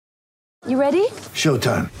You ready?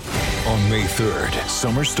 Showtime. On May 3rd,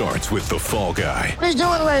 summer starts with The Fall Guy. Let's do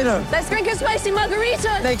it later. Let's drink a spicy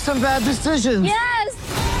margarita. Make some bad decisions. Yes!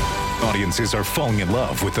 Audiences are falling in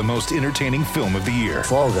love with the most entertaining film of the year.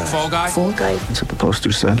 Fall Guy. Fall Guy? Fall Guy. That's what the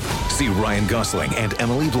poster said. See Ryan Gosling and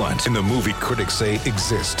Emily Blunt in the movie critics say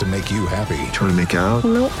exists to make you happy. Trying to make it out?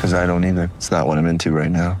 Nope. Because I don't either. It's not what I'm into right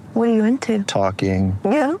now. What are you into? Talking.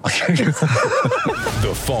 Yeah.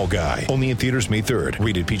 The Fall Guy. Only in theaters May 3rd.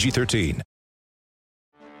 Rated PG-13.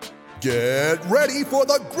 Get ready for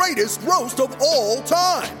the greatest roast of all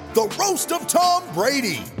time. The Roast of Tom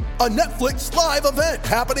Brady. A Netflix live event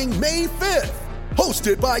happening May 5th.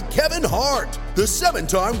 Hosted by Kevin Hart. The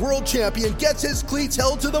 7-time world champion gets his cleats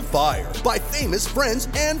held to the fire by famous friends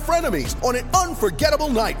and frenemies on an unforgettable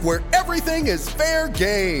night where everything is fair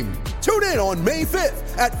game. Tune in on May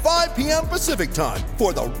 5th at 5 p.m. Pacific time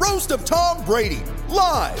for the Roast of Tom Brady.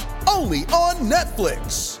 Live only on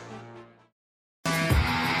Netflix.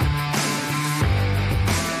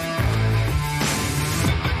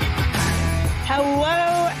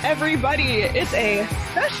 Hello, everybody. It's a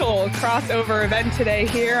special crossover event today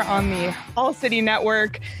here on the All City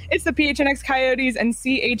Network. It's the PHNX Coyotes and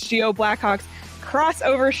CHGO Blackhawks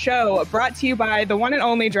crossover show brought to you by the one and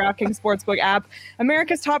only DraftKings Sportsbook app,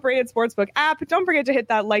 America's top-rated sportsbook app. Don't forget to hit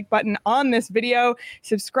that like button on this video,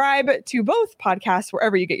 subscribe to both podcasts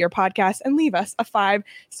wherever you get your podcasts, and leave us a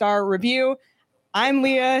 5-star review. I'm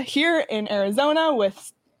Leah here in Arizona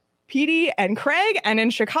with Petey and Craig, and in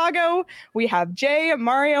Chicago we have Jay,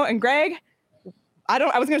 Mario, and Greg. I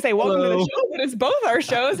was going to say welcome to the show, but it's both our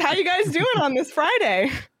shows. How you guys doing on this Friday?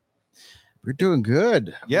 We're doing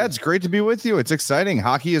good. Yeah, it's great to be with you. It's exciting.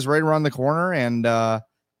 Hockey is right around the corner, and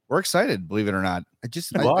we're excited, believe it or not. I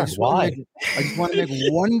just want to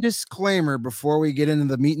make one disclaimer before we get into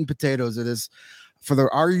the meat and potatoes of this.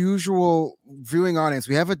 For our usual viewing audience,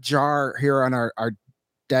 we have a jar here on our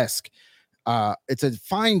desk. It's a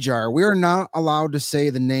fine jar. We are not allowed to say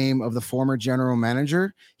the name of the former general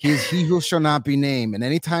manager. He is he who shall not be named. And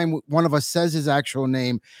anytime one of us says his actual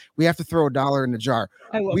name, we have to throw $1 in the jar.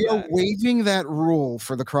 We are waiving that rule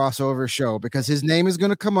for the crossover show because his name is going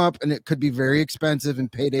to come up and it could be very expensive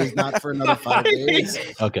and payday's not for another 5 days.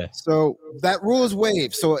 Okay. So that rule is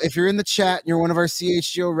waived. So if you're in the chat and you're one of our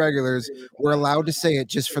CHGO regulars, we're allowed to say it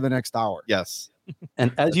just for the next hour. Yes.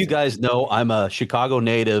 And as you guys know, I'm a Chicago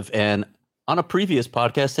native, and on a previous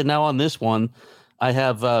podcast and now on this one, I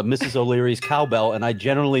have Mrs. O'Leary's cowbell, and I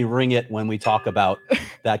generally ring it when we talk about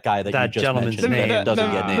that guy that you just gentleman's mentioned. name. That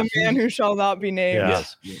doesn't get named. The man who shall not be named. Yeah.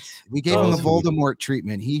 Yes. We gave him the Voldemort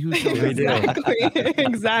treatment. He who shall not be named.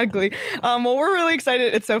 Exactly. Well, we're really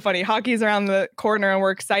excited. It's so funny. Hockey's around the corner, and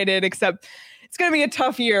we're excited, except it's going to be a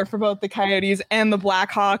tough year for both the Coyotes and the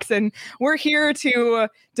Blackhawks. And we're here to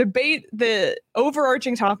debate the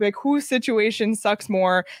overarching topic, whose situation sucks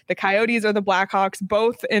more, the Coyotes or the Blackhawks,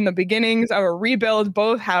 both in the beginnings of a rebuild,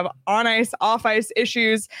 both have on-ice, off-ice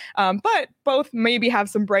issues, but both maybe have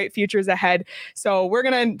some bright futures ahead. So we're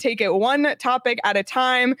going to take it one topic at a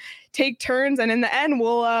time, take turns, and in the end,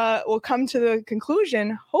 we'll come to the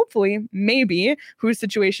conclusion, hopefully, maybe, whose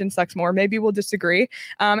situation sucks more. Maybe we'll disagree.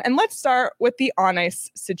 And let's start with the on-ice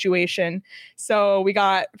situation. So we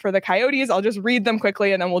got, for the Coyotes, I'll just read them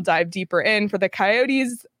quickly, and then we'll dive deeper in. For the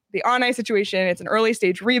Coyotes, the on-ice situation, it's an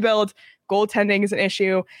early-stage rebuild. Goaltending is an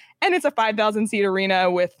issue, and it's a 5,000-seat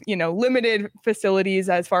arena with, limited facilities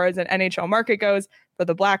as far as an NHL market goes. For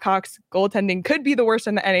the Blackhawks, goaltending could be the worst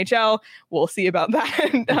in the NHL. We'll see about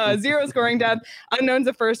that. Zero scoring depth, unknowns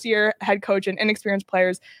of first-year head coach, and inexperienced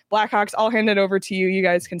players. Blackhawks, I'll hand it over to you. You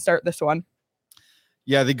guys can start this one.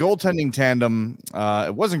 Yeah, the goaltending tandem,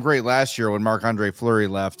 it wasn't great last year when Marc-Andre Fleury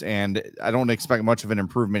left, and I don't expect much of an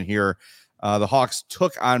improvement here. The Hawks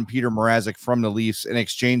took on Peter Mrazek from the Leafs in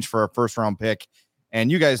exchange for a first-round pick.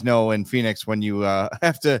 And you guys know in Phoenix, when you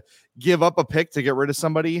have to give up a pick to get rid of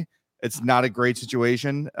somebody, it's not a great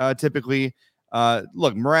situation typically.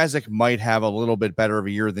 Look, Mrazek might have a little bit better of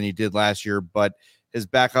a year than he did last year, but his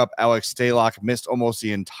backup, Alex Stalock, missed almost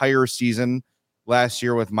the entire season last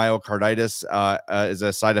year with myocarditis as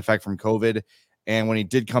a side effect from COVID. And when he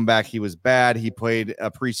did come back, he was bad. He played a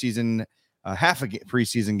preseason, half a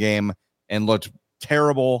preseason game and looked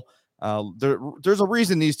terrible. There's a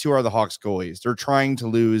reason these two are the Hawks goalies. They're trying to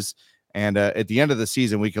lose. And at the end of the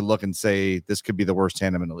season, we could look and say this could be the worst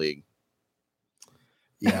tandem in the league.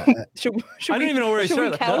 Yeah. I don't even know where to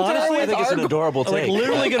start. Honestly, I think it's an adorable take.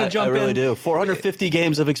 Literally going to jump in. I really do. 450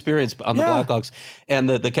 games of experience on the Blackhawks. And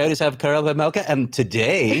the Coyotes have Karel Vejmelka. And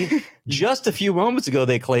today, just a few moments ago,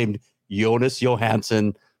 they claimed Jonas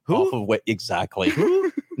Johansson. Off of what exactly?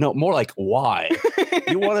 Who? No, more like why.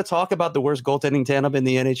 You want to talk about the worst goaltending tandem in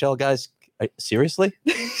the NHL, guys? Seriously?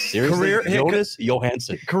 Career Jonas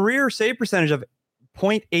Johansson. Career save percentage of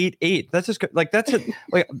 0.88. That's just like that's it.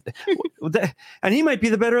 Like, and he might be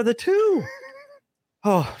the better of the two.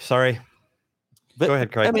 Oh, sorry. Go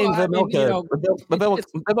ahead, Craig. I mean,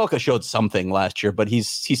 Vejmelka showed something last year, but he's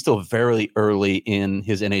still very early in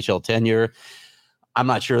his NHL tenure. I'm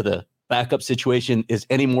not sure the backup situation is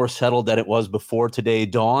any more settled than it was before today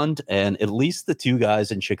dawned, and at least the two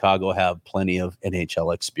guys in Chicago have plenty of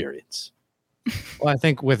NHL experience. Well, I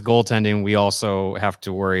think with goaltending, we also have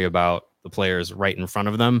to worry about the players right in front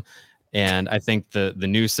of them. And I think the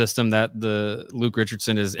new system that the Luke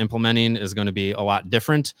Richardson is implementing is going to be a lot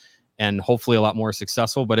different and hopefully a lot more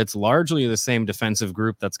successful, but it's largely the same defensive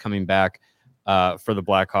group that's coming back for the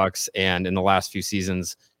Blackhawks. And in the last few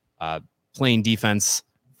seasons, playing defense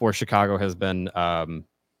for Chicago has been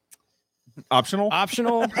optional.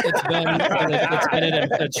 It's been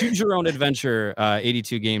a choose your own adventure,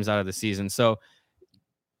 82 games out of the season. So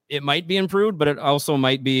it might be improved, but it also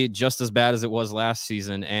might be just as bad as it was last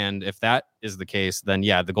season. And if that is the case, then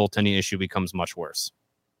yeah, the goaltending issue becomes much worse.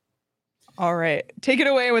 All right. Take it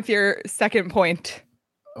away with your second point.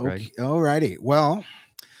 Okay. All righty. Well,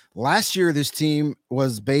 last year, this team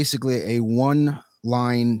was basically a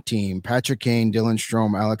one-line team. Patrick Kane, Dylan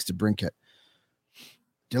Strome, Alex DeBrincat.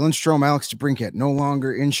 Dylan Strome, Alex DeBrincat, no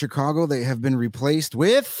longer in Chicago. They have been replaced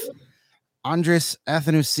with Andres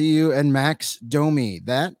Athanasiou and Max Domi.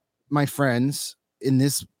 That, my friends, in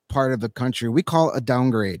this part of the country, we call a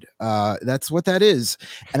downgrade. That's what that is.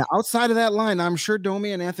 And outside of that line, I'm sure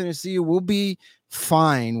Domi and Athanasiou will be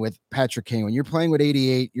fine with Patrick Kane. When you're playing with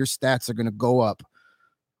 88, your stats are going to go up.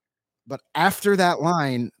 But after that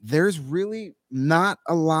line, there's really not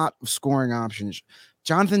a lot of scoring options.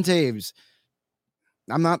 Jonathan Toews,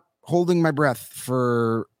 I'm not holding my breath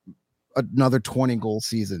for another 20-goal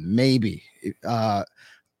season. Maybe.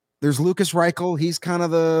 There's Lucas Reichel. He's kind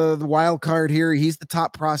of the wild card here. He's the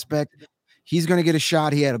top prospect. He's going to get a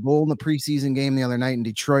shot. He had a goal in the preseason game the other night in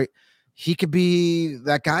Detroit. He could be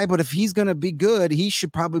that guy, but if he's going to be good, he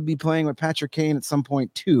should probably be playing with Patrick Kane at some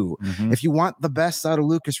point too. Mm-hmm. If you want the best out of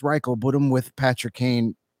Lucas Reichel, put him with Patrick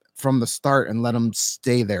Kane from the start and let him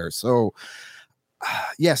stay there. So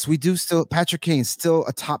yes, we do still, Patrick Kane still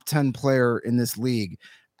a top 10 player in this league.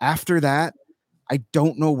 After that, I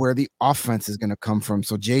don't know where the offense is going to come from.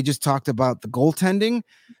 So Jay just talked about the goaltending.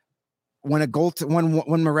 When when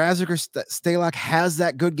Mrazek or Stalock has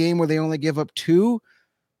that good game where they only give up 2,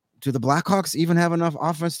 do the Blackhawks even have enough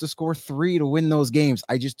offense to score 3 to win those games?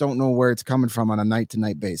 I just don't know where it's coming from on a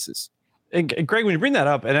night-to-night basis. And Greg, when you bring that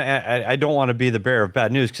up, and I don't want to be the bearer of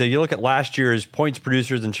bad news, because you look at last year's points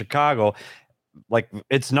producers in Chicago, like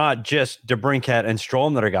it's not just DeBrincat and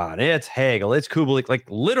Strome that are gone. It's Hagel, it's Kubalik. Like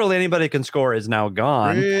literally anybody can score is now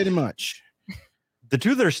gone. Pretty much. The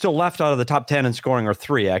two that are still left out of the top 10 in scoring are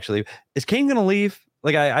 3, actually. Is Kane going to leave?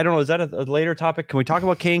 Like, I don't know. Is that a later topic? Can we talk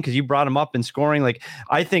about Kane? Because you brought him up in scoring. Like,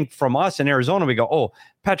 I think from us in Arizona, we go, oh,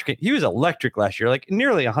 Patrick, he was electric last year, like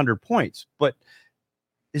nearly 100 points. But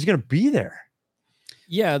is he going to be there?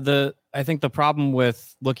 Yeah, I think the problem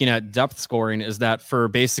with looking at depth scoring is that for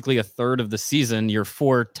basically a third of the season, your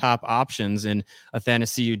 4 top options in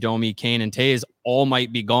Athanasiou, Domi, Kane, and Toews all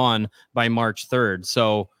might be gone by March 3rd.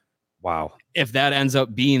 So, wow. If that ends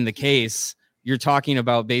up being the case, you're talking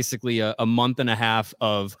about basically a month and a half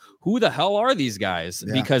of who the hell are these guys?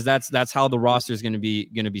 Yeah. Because that's how the roster is going to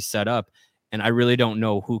be set up. And I really don't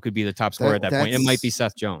know who could be the top scorer at that point. It might be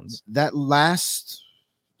Seth Jones. That last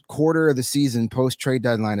quarter of the season post trade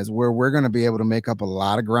deadline is where we're going to be able to make up a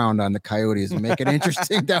lot of ground on the Coyotes and make it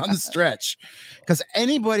interesting down the stretch. Because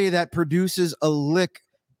anybody that produces a lick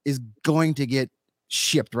is going to get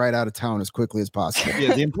shipped right out of town as quickly as possible.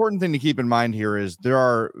 Yeah, the important thing to keep in mind here is there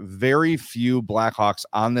are very few Blackhawks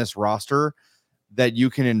on this roster that you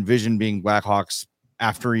can envision being Blackhawks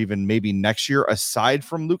after even maybe next year, aside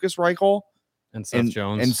from Lucas Reichel and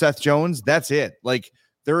Jones. And Seth Jones. That's it. Like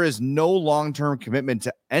there is no long-term commitment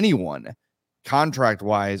to anyone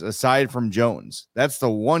contract-wise aside from Jones. That's the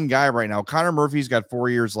one guy right now. Connor Murphy's got 4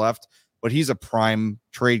 years left, but he's a prime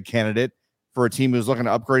trade candidate for a team who's looking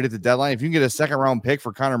to upgrade at the deadline. If you can get a second-round pick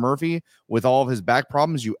for Connor Murphy with all of his back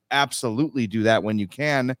problems, you absolutely do that when you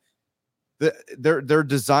can. They're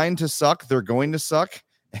designed to suck. They're going to suck.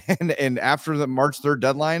 And after the March 3rd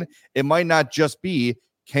deadline, it might not just be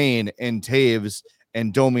Kane and Toews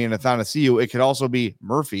and Domi and Athanasiou. It could also be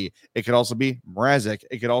Murphy. It could also be Mrazek.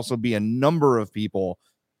 It could also be a number of people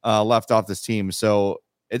left off this team. So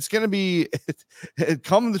it's going to be,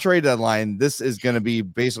 come the trade deadline, this is going to be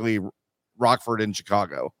basically Rockford in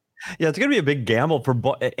Chicago. Yeah, it's going to be a big gamble for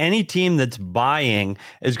any team that's buying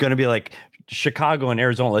is going to be like Chicago and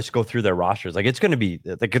Arizona. Let's go through their rosters. Like it's going to be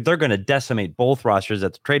like they're going to decimate both rosters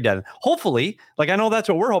at the trade deadline. Hopefully, like I know that's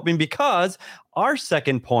what we're hoping, because our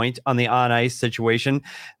second point on the on ice situation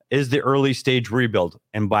is the early stage rebuild,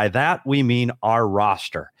 and by that we mean our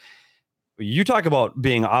roster. You talk about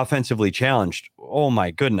being offensively challenged. Oh my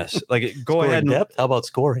goodness! Like go ahead. And, depth. How about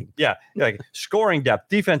scoring? Yeah, like scoring depth,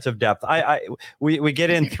 defensive depth. We get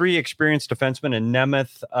in 3 experienced defensemen in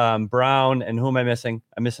Nemeth, Brown, and who am I missing?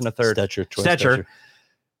 I'm missing a third. Stetcher.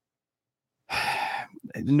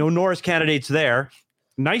 No Norris candidates there.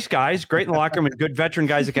 Nice guys, great in the locker room, and good veteran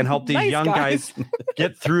guys that can help these young guys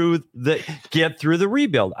get through the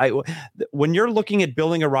rebuild. When you're looking at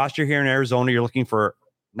building a roster here in Arizona, you're looking for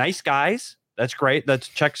nice guys. That's great. That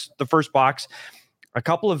checks the first box. A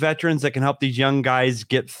couple of veterans that can help these young guys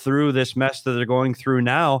get through this mess that they're going through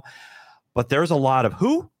now. But there's a lot of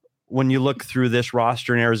who when you look through this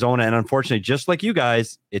roster in Arizona. And unfortunately, just like you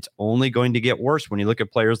guys, it's only going to get worse when you look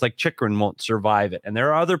at players like Chychrun won't survive it. And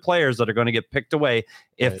there are other players that are going to get picked away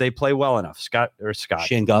if they play well enough. Scott.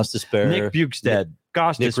 Shane Gostisbehere. Nick Bukestad.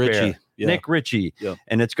 Gostisbehere. Nick Ritchie. Yeah.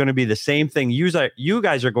 And it's going to be the same thing you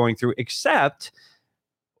guys are going through, except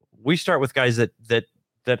we start with guys that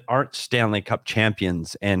aren't Stanley Cup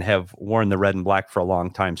champions and have worn the red and black for a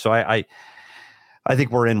long time. So I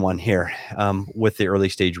think we're in one here with the early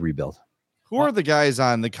stage rebuild. Who are the guys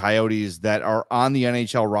on the Coyotes that are on the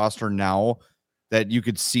NHL roster now that you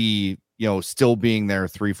could see, still being there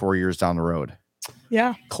 3-4 years down the road?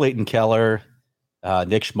 Yeah. Clayton Keller,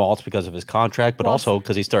 Nick Schmaltz because of his contract, but also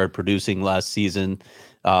because he started producing last season.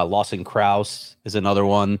 Lawson Krause is another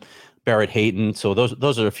one. Barrett Hayton. So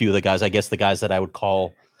those are a few of the guys, I guess the guys that I would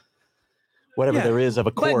call whatever there is of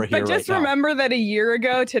a core here. But just remember that a year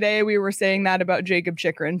ago today, we were saying that about Jacob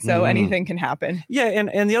Chychrun. So anything can happen. Yeah.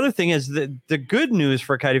 And the other thing is that the good news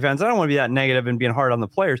for Coyote fans, I don't want to be that negative and being hard on the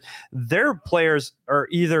players. Their players are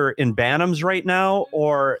either in Bantams right now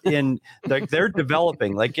or they're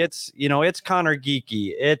developing. Like it's Connor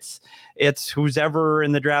Geekie. It's who's ever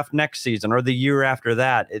in the draft next season or the year after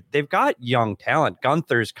that. They've got young talent.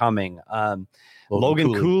 Gunther's coming.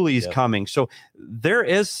 Logan Cooley's coming. So there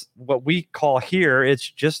is what we call here,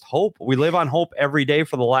 it's just hope. We live on hope every day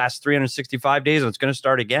for the last 365 days, and it's going to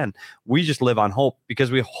start again. We just live on hope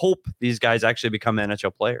because we hope these guys actually become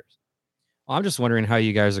NHL players. Well, I'm just wondering how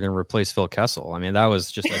you guys are going to replace Phil Kessel. I mean, that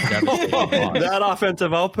was just a devastating loss. That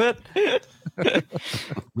offensive output.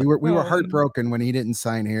 We were heartbroken when he didn't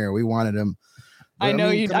sign here. We wanted him. But, I know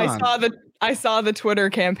I saw the Twitter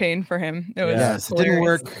campaign for him. It was it didn't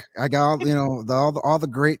work. I got all the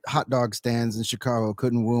great hot dog stands in Chicago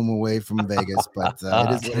couldn't woo him away from Vegas. But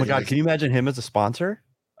oh my God, can you imagine him as a sponsor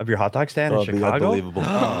of your hot dog stand in Chicago? Unbelievable.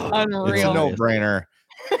 Unreal. It's a no-brainer.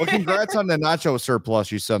 Well, congrats on the nacho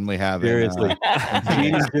surplus you suddenly have. Seriously,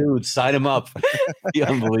 dude, sign him up.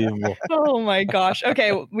 Unbelievable. Oh my gosh.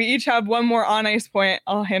 Okay, we each have one more on ice point.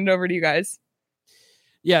 I'll hand it over to you guys.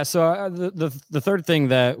 Yeah. So the third thing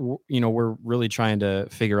that we're really trying to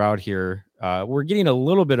figure out here, we're getting a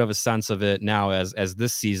little bit of a sense of it now as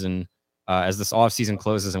this season, as this off season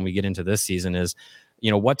closes and we get into this season, is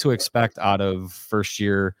what to expect out of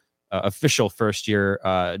official first year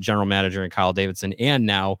general manager and Kyle Davidson, and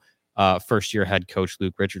now first year head coach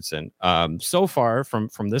Luke Richardson. So far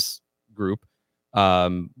from this group,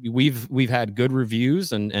 we've had good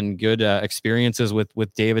reviews and good experiences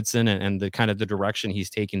with Davidson and the kind of the direction he's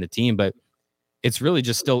taking the team, but it's really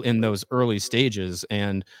just still in those early stages.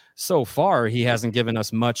 And so far he hasn't given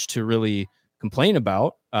us much to really complain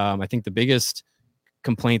about. I think the biggest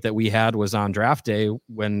complaint that we had was on draft day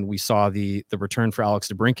when we saw the return for Alex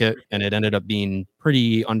DeBrincat, and it ended up being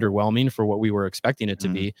pretty underwhelming for what we were expecting it to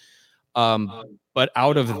be. But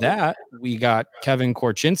out of that, we got Kevin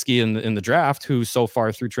Korchinski in the draft, who so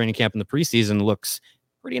far through training camp in the preseason looks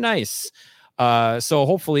pretty nice. So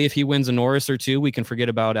hopefully if he wins a Norris or two, we can forget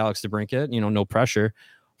about Alex DeBrincat, no pressure.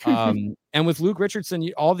 And with Luke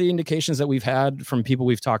Richardson, all the indications that we've had from people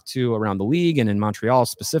we've talked to around the league and in Montreal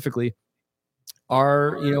specifically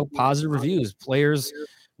are, positive reviews. Players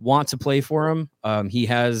want to play for him. He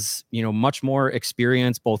has, much more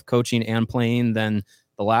experience, both coaching and playing, than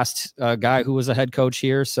the last guy who was a head coach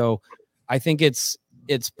here. So I think it's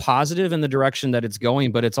positive in the direction that it's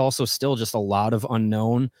going, but it's also still just a lot of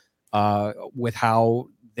unknown with how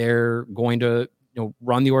they're going to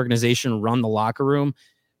run the organization, run the locker room.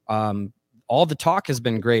 All the talk has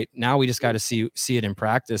been great. Now we just got to see it in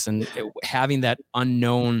practice, and having that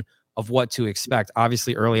unknown of what to expect,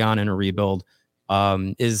 obviously early on in a rebuild,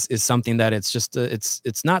 is something that it's just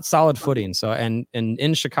it's not solid footing. So and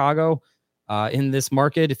in Chicago, in this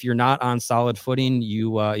market, if you're not on solid footing,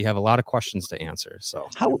 you have a lot of questions to answer. So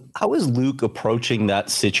how is Luke approaching that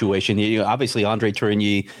situation? Obviously, Andre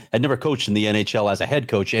Tourigny had never coached in the NHL as a head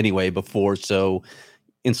coach anyway before, so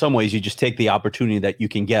in some ways, you just take the opportunity that you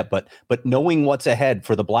can get. But knowing what's ahead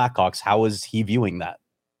for the Blackhawks, how is he viewing that?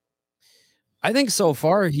 I think so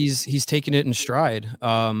far he's taken it in stride.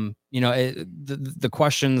 The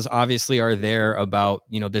questions obviously are there about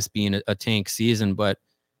this being a tank season, but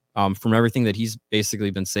from everything that he's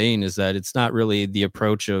basically been saying is that it's not really the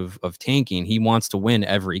approach of tanking. He wants to win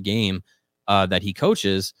every game that he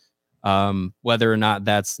coaches. Whether or not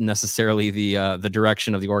that's necessarily the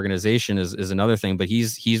direction of the organization is another thing. But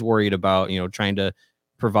he's worried about trying to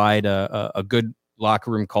provide a good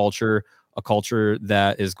locker room culture, a culture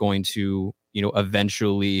that is going to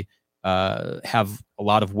eventually have a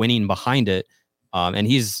lot of winning behind it. And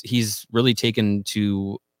he's really taken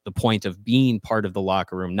to the point of being part of the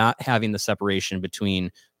locker room, not having the separation between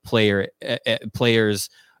players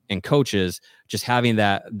and coaches, just having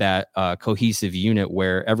that cohesive unit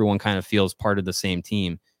where everyone kind of feels part of the same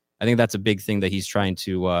team. I think that's a big thing that he's trying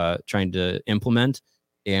to implement,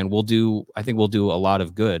 and we'll do a lot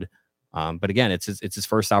of good. But again, it's his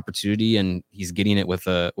first opportunity, and he's getting it with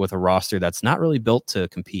a roster that's not really built to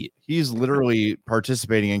compete. He's literally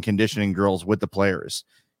participating in conditioning drills with the players.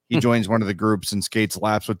 He joins one of the groups and skates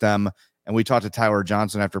laps with them. And we talked to Tyler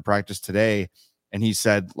Johnson after practice today, and he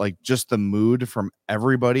said, like, just the mood from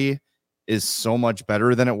everybody is so much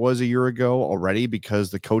better than it was a year ago already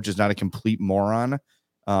because the coach is not a complete moron.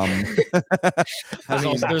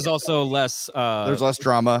 There's also less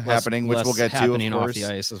drama happening, which we'll get to, of course, off the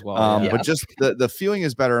ice as well. But just the feeling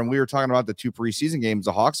is better. And we were talking about the 2 preseason games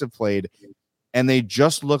the Hawks have played, and they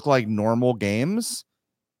just look like normal games,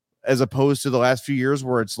 as opposed to the last few years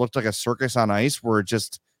where it's looked like a circus on ice, where it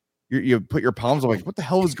just you put your palms like, what the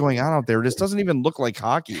hell is going on out there? It just doesn't even look like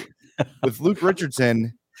hockey. With Luke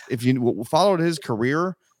Richardson, if you followed his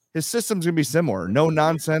career, his system's gonna be similar. No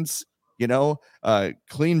nonsense,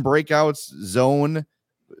 clean breakouts, zone.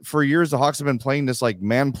 For years, the Hawks have been playing this like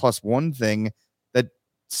man plus one thing that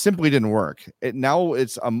simply didn't work. Now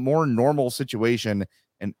it's a more normal situation,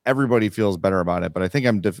 and everybody feels better about it. But I think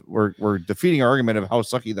we're defeating our argument of how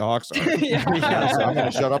sucky the Hawks are. So I'm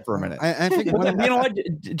going to shut up for a minute. I think what,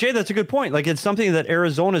 Jay, that's a good point. Like, it's something that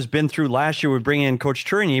Arizona's been through last year with bringing in Coach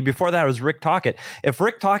Tourigny. Before that, it was Rick Tocchet. If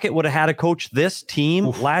Rick Tocchet would have had to coach this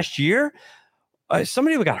team last year,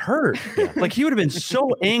 somebody would have got hurt. Like, he would have been so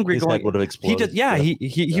angry. His head would have exploded.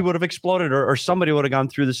 He would have exploded, or somebody would have gone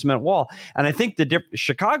through the cement wall. And I think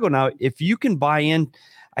Chicago now, if you can buy in,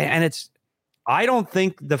 and I don't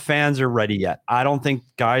think the fans are ready yet. I don't think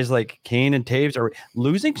guys like Kane and Taves are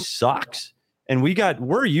losing sucks. And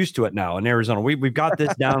we're used to it now in Arizona. We've got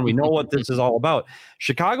this down. We know what this is all about.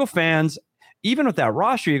 Chicago fans, even with that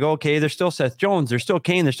roster, you go, okay, there's still Seth Jones, there's still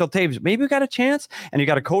Kane, there's still Taves. Maybe we got a chance. And you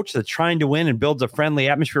got a coach that's trying to win and builds a friendly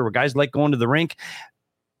atmosphere where guys like going to the rink.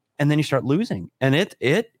 And then you start losing. And it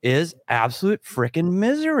is absolute freaking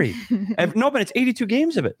misery. But it's 82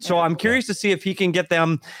 games of it. So I'm curious to see if he can get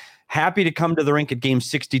them happy to come to the rink at game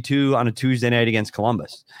 62 on a Tuesday night against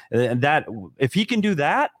Columbus. And that, if he can do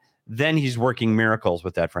that, then he's working miracles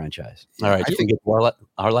with that franchise. All right. Do you think it's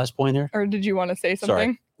our last point here? Or did you want to say something?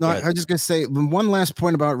 Sorry. No, I was just going to say one last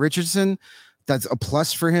point about Richardson. That's a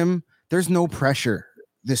plus for him. There's no pressure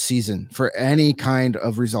this season for any kind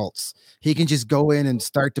of results. He can just go in and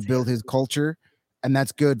start to build his culture, and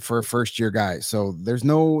that's good for a first-year guy. So there's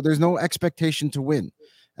no expectation to win,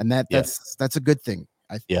 and that's a good thing.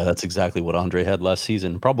 Yeah, that's exactly what Andre had last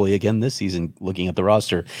season, probably again this season, looking at the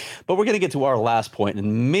roster. But we're going to get to our last point,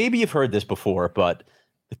 and maybe you've heard this before, but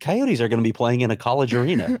the Coyotes are going to be playing in a college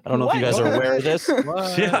arena. I don't know if you guys are aware of this.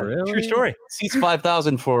 True story. Seats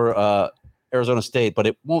 5,000 for Arizona State, but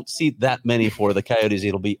it won't seat that many for the Coyotes.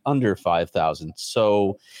 It'll be under 5,000.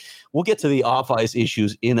 So we'll get to the off-ice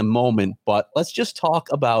issues in a moment, but let's just talk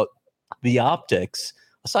about the optics,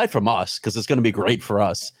 aside from us, because it's going to be great for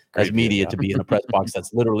us as media to be in a press box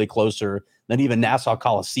that's literally closer than even Nassau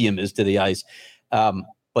Coliseum is to the ice.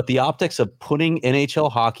 But the optics of putting NHL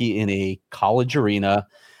hockey in a college arena,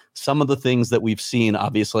 some of the things that we've seen,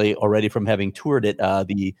 obviously, already from having toured it,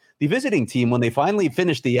 the visiting team, when they finally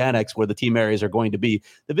finish the annex where the team areas are going to be,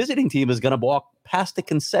 the visiting team is going to walk past the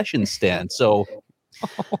concession stand. So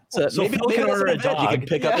maybe order a dog. You can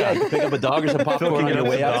pick up a dog or some popcorn on your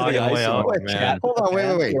way out to the ice. Hold on,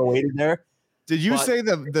 wait. Waiting there. Did you say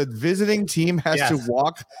the visiting team has to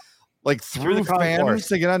walk Like through the fans concourse.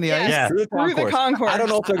 to get on the Yes. ice? Yeah. Through the Through the concourse. I don't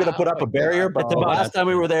know if they're going to put up a barrier, but the last time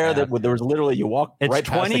we were there, there was literally you walk It's right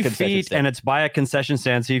past 20 the concession feet stand. and it's by a concession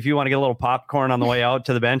stand. So if you want to get a little popcorn on the way out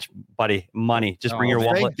to the bench, buddy, money. Just bring your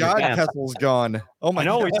wallet. Thank your God pants. Kessel's gone. Oh my I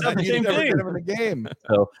know, God. we said the You same never thing. get him in the game.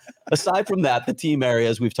 So aside from that, the team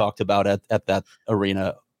areas we've talked about at that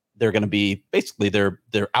arena, they're going to be basically they're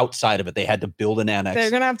outside of it. They had to build an annex.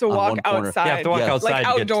 They're gonna have to on walk one corner. outside. You have to walk Yeah. outside. Like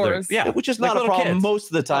to get to their- outdoors. yeah, which is like not a little problem kids. most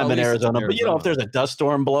of the time Well, in at least it's Arizona. But you know, if Arizona. there's a dust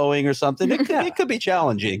storm blowing or something, it could be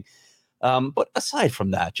challenging. But aside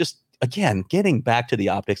from that, just again getting back to the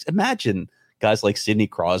optics. Imagine guys like Sidney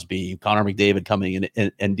Crosby, Connor McDavid coming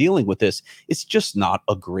in and dealing with this. It's just not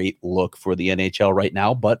a great look for the NHL right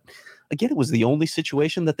now. But again, it was the only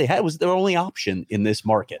situation that they had. It was their only option in this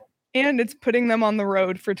market. And it's putting them on the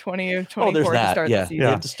road for 20 of 24 Oh, there's to that. start Yeah, the you season.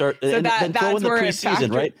 have to start So and then throw that's in the where it preseason, factors-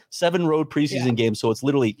 right? 7 road preseason games, so it's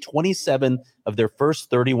literally 27 of their first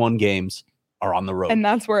 31 games are on the road. And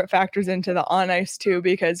that's where it factors into the on ice too,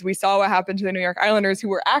 because we saw what happened to the New York Islanders, who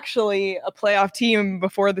were actually a playoff team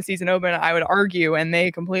before the season opened, I would argue, and they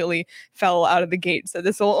completely fell out of the gate. So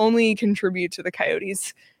this will only contribute to the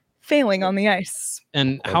Coyotes failing on the ice.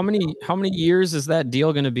 And how many years is that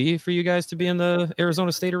deal going to be for you guys to be in the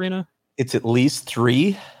Arizona State Arena? It's at least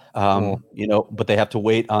 3. You know, but they have to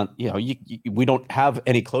wait on, you know, we don't have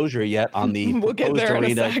any closure yet on the We'll get proposed there in a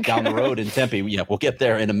arena sec. down the road in Tempe. Yeah, we'll get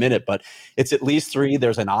there in a minute, but it's at least 3.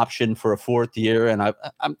 There's an option for a 4th year, and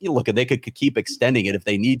I'm look, they could keep extending it if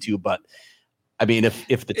they need to, but I mean,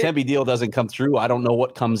 if the Tempe deal doesn't come through, I don't know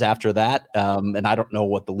what comes after that, and I don't know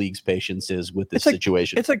what the league's patience is with this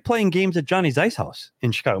situation. It's like playing games at Johnny's Ice House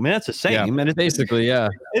in Chicago. I mean, that's the same. Yeah, And it's basically, yeah.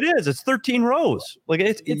 It is. It's 13 rows. Like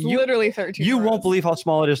It's literally 13. You rows. won't believe how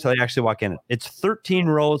small it is till you actually walk in it. It's 13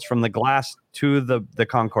 rows from the glass to the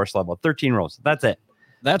concourse level. 13 rows. That's it.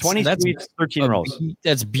 That's 20 suites, 13 rows.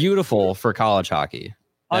 That's beautiful for college hockey.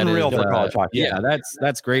 That Unreal is, for college hockey. Yeah,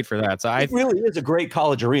 that's great for that. So It really is a great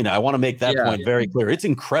college arena. I want to make that Yeah. point very clear. It's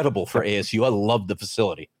incredible for ASU. I love the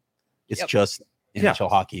facility. It's Yep. just NHL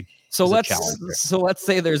hockey. So is a let's challenge there. let's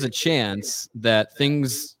say there's a chance that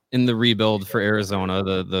things in the rebuild for Arizona,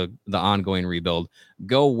 the ongoing rebuild,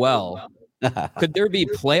 go well. Could there be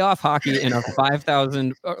playoff hockey in a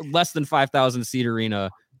 5,000 less than 5,000 seat arena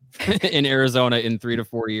in Arizona in 3 to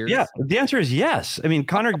 4 years? Yeah, the answer is yes. I mean,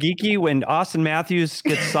 Connor Geeky, when Austin Matthews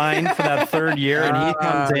gets signed for that 3rd year and he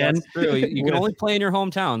comes in, That's true. You can only play in your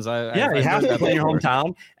hometowns. you have to play in your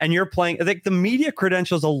hometown, and you're playing. Like the media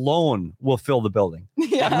credentials alone will fill the building.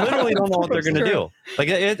 Yeah. I literally don't know what they're That's going to true. do. Like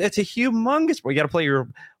it's a humongous. You got to play your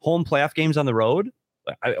home playoff games on the road.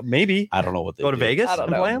 Maybe I don't know what they go to do. Vegas I don't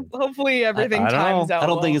and know. play 'em? Hopefully everything I don't times know. out. I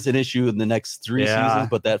don't think well. it's an issue in the next 3 Yeah. seasons,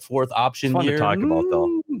 but that 4th option It's fun to year, talk about, though.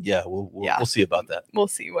 Yeah, we'll see about that. We'll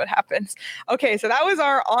see what happens. Okay, so that was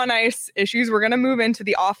our on ice issues. We're gonna move into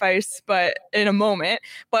the off ice, but in a moment.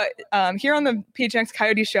 But here on the PHNX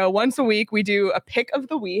Coyote Show, once a week we do a pick of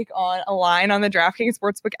the week on a line on the DraftKings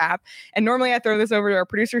Sportsbook app. And normally I throw this over to our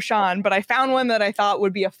producer Sean, but I found one that I thought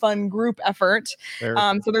would be a fun group effort.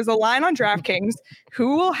 So there's a line on DraftKings: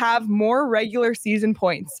 who will have more regular season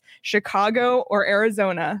points, Chicago or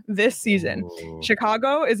Arizona this season?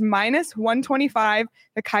 Chicago is minus 125.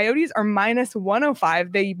 The Coyotes are minus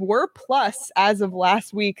 105. They were plus as of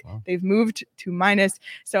last week. They've moved to minus.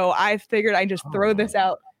 So I figured I'd just throw this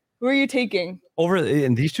out. Who are you taking over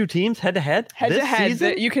in these two teams head to head? head to head?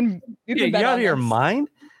 That you can You bet out on of your this. mind?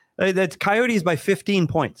 That's Coyotes by 15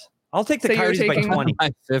 points. I'll take the So you're Coyotes by taking- 20.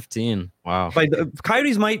 By 15. Wow. But the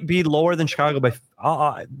Coyotes might be lower than Chicago by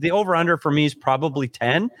the over under for me is probably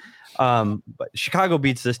 10. But Chicago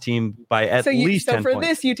beats this team by at least 10 for points.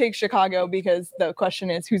 this you take Chicago because the question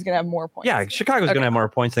is who's going to have more points. Yeah, Chicago's Okay. going to have more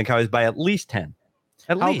points than Coyotes by at least 10.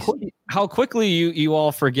 At least. How quickly you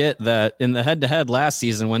all forget that in the head-to-head last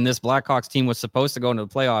season when this Blackhawks team was supposed to go into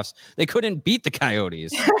the playoffs, they couldn't beat the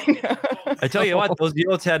Coyotes. I tell you what, those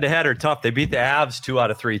deals head to head are tough. They beat the Avs 2 out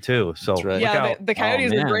of 3 too. So That's right. look Yeah, out. the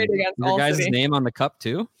Coyotes are great against Your all guys' city. name on the cup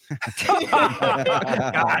too?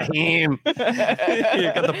 Got him. You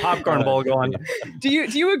got the popcorn bowl going. Do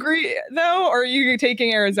you agree though, or are you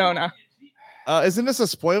taking Arizona? Isn't this a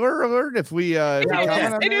spoiler alert? If we,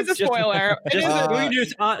 It is a spoiler. It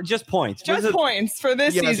is Just points. just points for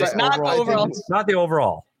this Yes, season, I- not overall, I overall. think- Not the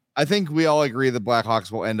overall. I think we all agree the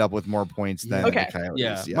Blackhawks will end up with more points than Okay. the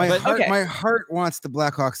Coyotes. Yeah. My heart wants the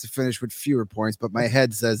Blackhawks to finish with fewer points, but my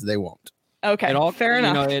head says they won't. Okay, It all fair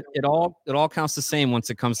enough. You know, it all counts the same once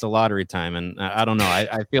it comes to lottery time, and I don't know.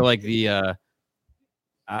 I feel like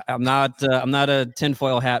I'm not a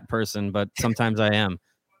tinfoil hat person, but sometimes I am.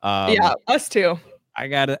 Yeah, us too. I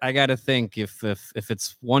gotta think if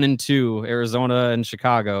it's 1 and 2, Arizona and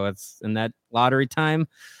Chicago, it's in that lottery time.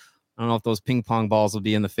 I don't know if those ping pong balls will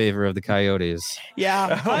be in the favor of the Coyotes.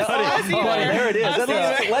 Yeah. There it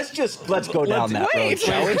is. Let's go down that road,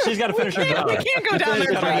 shall we? She's got to finish her job. We can't go down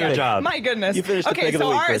there. job. My goodness. You finished the Okay, pick of the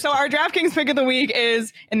week, so our DraftKings pick of the week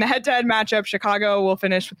is in the head-to-head matchup. Chicago will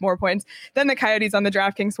finish with more points than the Coyotes on the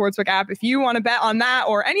DraftKings Sportsbook app. If you want to bet on that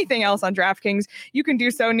or anything else on DraftKings, you can do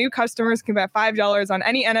so. New customers can bet $5 on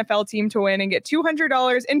any NFL team to win and get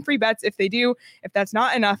 $200 in free bets if they do. If that's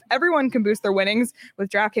not enough, everyone can boost their winnings with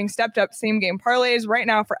DraftKings stepped up same game parlays. Right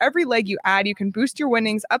now, for every leg you add, you can boost your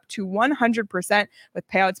winnings up to 100% with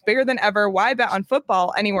payouts bigger than ever. Why bet on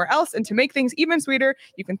football anywhere else? And to make things even sweeter,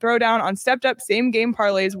 you can throw down on stepped up same game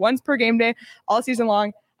parlays once per game day all season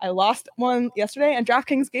long. I lost one yesterday and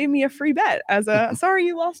DraftKings gave me a free bet as a sorry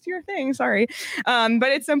you lost your thing. Sorry. But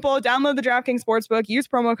it's simple. Download the DraftKings Sportsbook. Use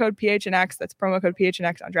promo code PHNX. That's promo code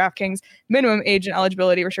PHNX on DraftKings. Minimum age and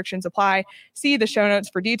eligibility restrictions apply. See the show notes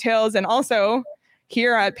for details. And also,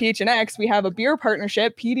 here at PHNX, we have a beer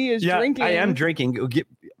partnership. PD is drinking. I am drinking.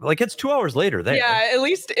 Like it's 2 hours later there. Yeah, at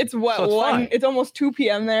least it's what So it's 1. fine. It's almost 2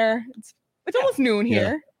 p.m. there. It's almost noon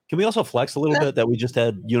here. Can we also flex a little bit that we just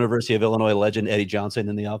had University of Illinois legend Eddie Johnson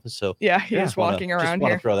in the office? So Yeah, he's walking around just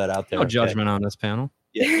here. Throw that out there. No judgment on this panel.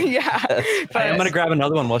 Yeah. Yeah. But, I'm gonna grab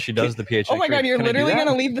another one while she does the PHNX. oh my God, you're Can I do literally that?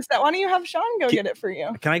 going to leave this. Why don't you have Sean go get it for you?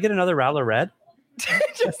 Can I get another Rattler Red?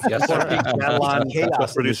 Just, Yes, sir.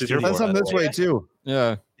 Chaos Producers here Send some this way too.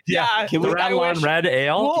 Yeah. yeah. Can we The Rattle on Red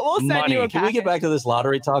Ale. We'll send Money. you a Can we get back to this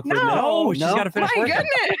lottery talk for a minute? No, she's got to finish My working.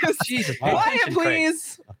 goodness. Jesus. Quiet, Attention, Craig.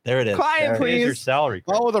 please. There it is. Quiet, There it is. please. Here's your salary.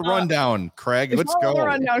 Craig. Follow the rundown, Craig. Let's Follow go. the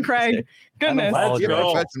rundown, Craig. Goodness. Let's Be a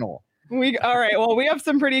go. professional. All right. Well, we have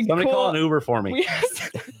some pretty Somebody cool. call an Uber for me. We have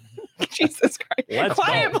Jesus Christ. Let's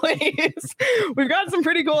Quiet, go. please. We've got some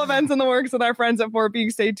pretty cool events in the works with our friends at Fort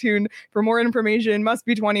Peak. Stay tuned for more information. Must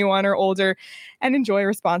be 21 or older and enjoy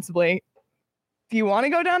responsibly. Do you want to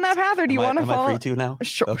go down that path or do you want to Am follow? I free to now?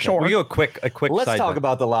 Sure. Okay. Sure. We go a quick. Let's side talk note.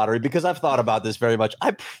 about the lottery because I've thought about this very much.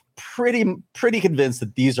 I'm pretty convinced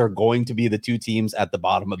that these are going to be the two teams at the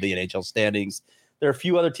bottom of the NHL standings. There are a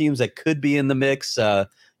few other teams that could be in the mix. Jan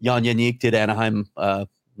Yannick did Anaheim,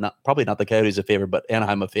 probably not the Coyotes a favor, but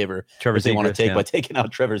Anaheim a favor. Trevor They want to Zegras, take yeah. by taking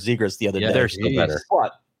out Trevor Zegras the other Yeah, day. They're still better.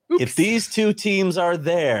 But Oops. if these two teams are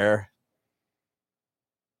there,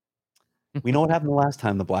 we know what happened the last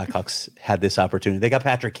time the Blackhawks had this opportunity. They got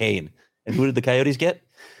Patrick Kane. And who did the Coyotes get?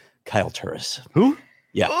 Kyle Turris. Who?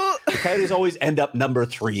 Yeah. The Coyotes always end up number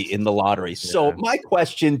 3 in the lottery. So my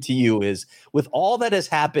question to you is, with all that has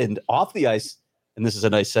happened off the ice, and this is a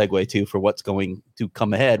nice segue too for what's going to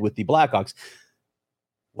come ahead with the Blackhawks,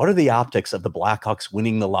 what are the optics of the Blackhawks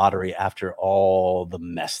winning the lottery after all the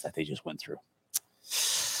mess that they just went through?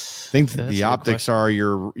 I think that That's a the good optics are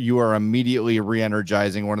you are immediately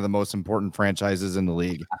re-energizing one of the most important franchises in the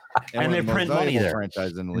league, And one they of the most print money valuable there.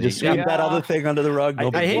 franchises in the league. Just sweep that other thing under the rug. I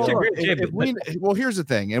No big hate deal. to agree with you, If but well, here's the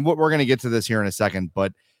thing, and what we're going to get to this here in a second,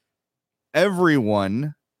 but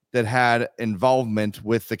everyone that had involvement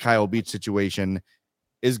with the Kyle Beach situation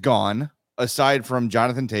is gone, aside from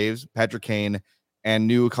Jonathan Taves, Patrick Kane, and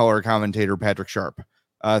new color commentator Patrick Sharp,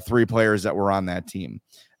 3 players that were on that team.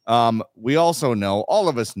 We also know, all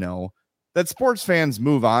of us know, that sports fans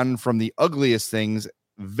move on from the ugliest things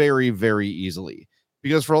very, very easily.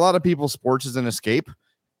 Because for a lot of people, sports is an escape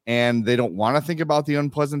and they don't want to think about the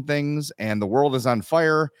unpleasant things and the world is on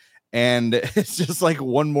fire and it's just like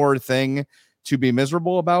one more thing to be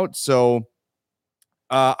miserable about. So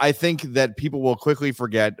I think that people will quickly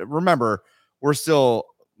forget. Remember, we're still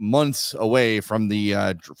months away from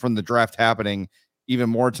the draft happening. Even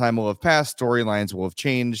more time will have passed. Storylines will have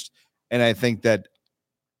changed. And I think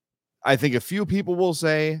a few people will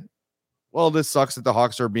say, well, this sucks that the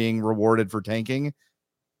Hawks are being rewarded for tanking.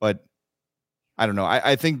 But I don't know.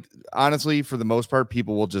 I think, honestly, for the most part,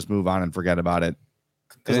 people will just move on and forget about it.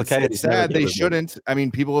 Because the It's Coyotes never sad get they removed. shouldn't. I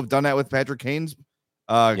mean, people have done that with Patrick Kane's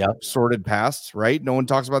Yep. sordid past, right? No one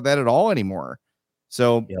talks about that at all anymore.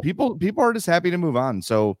 So Yep. people are just happy to move on.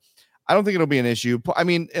 So I don't think it'll be an issue. I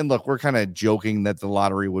mean, and look, we're kind of joking that the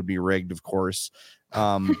lottery would be rigged, of course.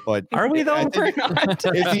 But Are we though? I think We're not.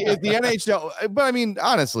 if the NHL, but I mean,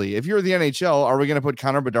 honestly, if you're the NHL, are we going to put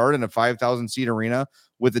Connor Bedard in a 5,000 seat arena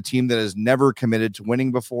with a team that has never committed to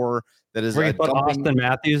winning before? That is We're going to put Austin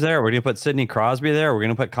Matthews there. We're going to put Sidney Crosby there. We're going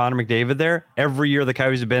to put Connor McDavid there. Every year the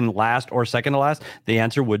Coyotes have been last or second to last. The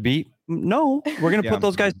answer would be no. We're going to Yeah. put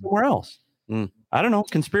those guys somewhere else. I don't know.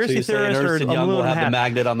 So Conspiracy you're saying theorists are Ernst & Young will unwilling have to the have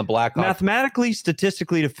magnet on the Blackhawks? mathematically,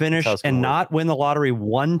 statistically, to finish That's how it's and gonna work. not win the lottery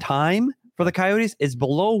one time for the Coyotes is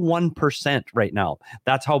below 1% right now.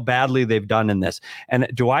 That's how badly they've done in this. And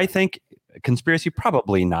do I think conspiracy?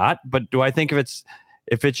 Probably not. But do I think if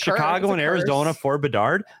it's Chicago and Arizona for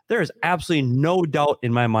Bedard, there is absolutely no doubt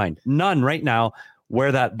in my mind, none right now,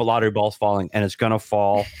 where that lottery ball's falling, and it's going to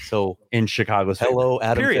fall in Chicago's favor. Hello,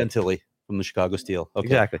 Adam Period. Fantilli from the Chicago Steel. Okay.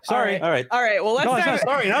 Exactly. Sorry. All right. Well, let's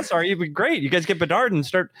Not sorry. It'd be great. You guys get Bedard and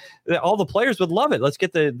start. All the players would love it. Let's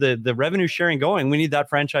get the revenue sharing going. We need that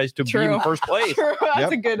franchise to be in first place. True.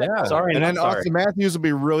 That's a good. Yeah. Sorry. And then sorry. Austin Matthews will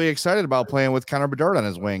be really excited about playing with Connor Bedard on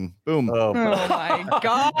his wing. Boom. Oh my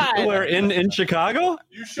God. We're in Chicago.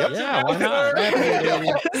 Yeah, why not?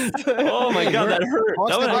 Oh my God, that hurt.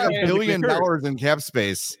 Austin That like was- $1 billion in cap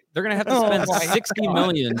space. They're gonna have to spend 60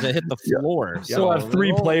 million to hit the floor. Still have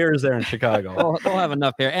 3 players there in Chicago. They'll have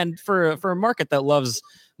enough here, and for a market that loves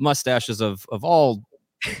mustaches of all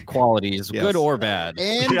qualities, Yes. good or bad.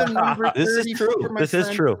 And the number This is 34, true. my This is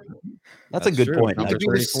friend. true. That's a good true. point. He Number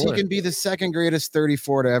can, be the, he 34. can be the second greatest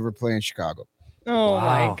 34 to ever play in Chicago. Oh Wow.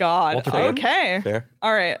 my God. Walter Payton? Okay. Fair.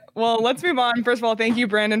 All right. Well, let's move on. First of all, thank you,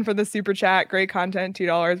 Brandon, for the super chat. Great content,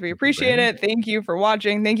 $2. We appreciate it. Thank you for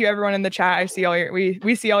watching. Thank you, everyone in the chat. I see all your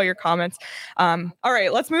we see all your comments. All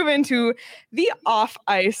right, let's move into the off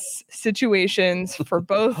ice situations for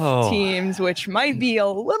both teams, which might be a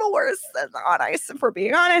little worse than on ice, if we're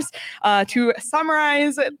being honest. To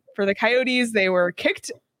summarize, for the Coyotes, they were kicked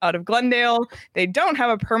out of Glendale. They don't have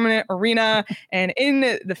a permanent arena. And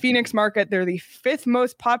in the Phoenix market, they're the 5th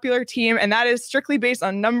most popular team. And that is strictly based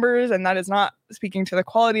on numbers. And that is not speaking to the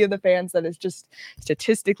quality of the fans. That is just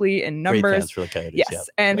statistically in Great numbers. fans for the Coyotes. Yes. Yeah.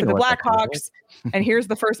 And for the know what that Blackhawks, and here's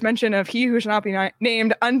the first mention of he who shall not be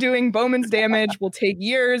named, undoing Bowman's damage will take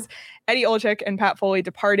years. Eddie Olczyk and Pat Foley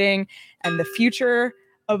departing, and the future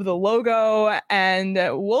of the logo. And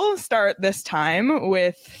we'll start this time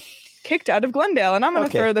with kicked out of Glendale, and I'm going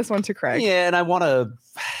to throw this one to Craig. Yeah, and I want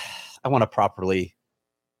to properly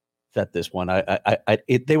vet this one.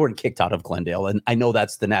 They weren't kicked out of Glendale, and I know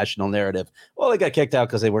that's the national narrative. Well, they got kicked out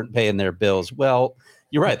because they weren't paying their bills. Well,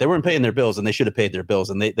 you're right. They weren't paying their bills, and they should have paid their bills,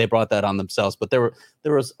 and they brought that on themselves. But there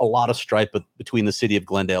was a lot of strife between the city of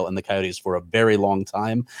Glendale and the Coyotes for a very long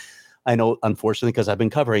time. I know, unfortunately, because I've been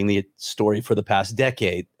covering the story for the past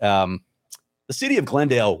decade. The city of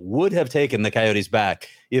Glendale would have taken the Coyotes back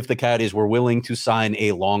if the Coyotes were willing to sign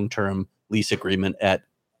a long-term lease agreement at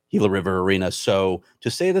Gila River Arena. So to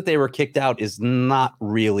say that they were kicked out is not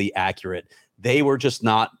really accurate. They were just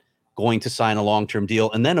not going to sign a long-term deal.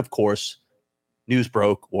 And then, of course, news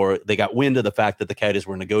broke, or they got wind of the fact that the Coyotes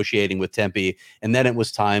were negotiating with Tempe. And then it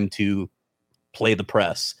was time to play the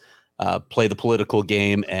press. Play the political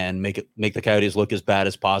game and make the Coyotes look as bad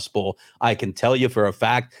as possible. I can tell you for a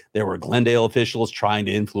fact there were Glendale officials trying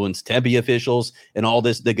to influence Tempe officials in all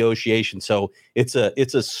this negotiation. So it's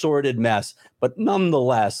a sordid mess. But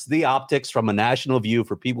nonetheless, the optics from a national view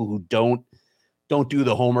for people who don't do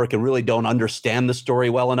the homework and really don't understand the story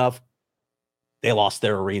well enough, they lost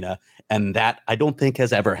their arena. And that I don't think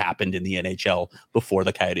has ever happened in the NHL before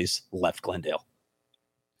the Coyotes left Glendale.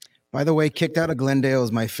 By the way, Kicked Out of Glendale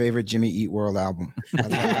is my favorite Jimmy Eat World album.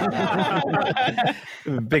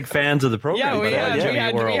 Big fans of the program.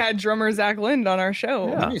 Yeah, we had drummer Zach Lind on our show.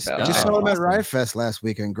 Yeah. Nice. So- Just saw them at Riot Fest last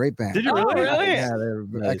weekend. Great band. Did you really? really? Yeah, they're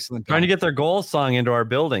excellent. Trying to get their goal song into our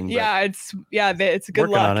building. but It's good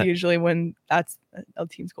Working on luck it. usually when that's a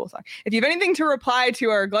team's goal song. If you have anything to reply to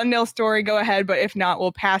our Glendale story, go ahead. But if not,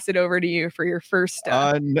 we'll pass it over to you for your first.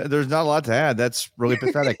 There's not a lot to add. That's really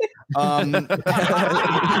pathetic. I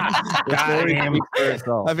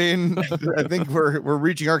mean, I think we're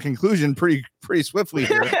reaching our conclusion pretty swiftly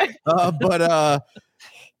here. But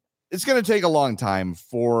it's going to take a long time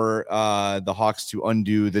for the Hawks to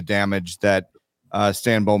undo the damage that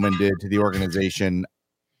Stan Bowman did to the organization.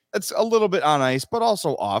 It's a little bit on ice, but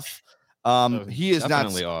also off. He is not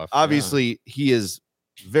Definitely off. obviously he is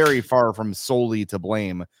very far from solely to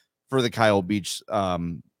blame for the Kyle Beach.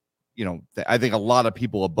 I think a lot of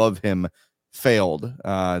people above him failed.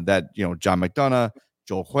 That John McDonough,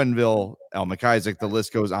 Joel Quenneville, Al McIsaac, the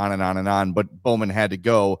list goes on and on and on. But Bowman had to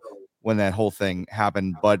go when that whole thing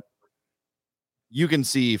happened. But you can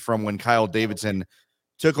see from when Kyle Davidson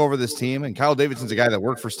took over this team, and Kyle Davidson's a guy that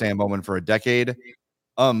worked for Stan Bowman for a decade,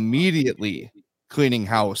 immediately cleaning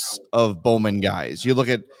house of Bowman guys. You look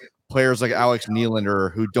at players like Alex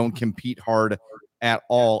Nylander who don't compete hard at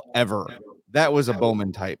all ever. That was a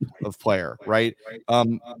Bowman type of player, right?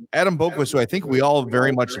 Adam Boquist, who I think we all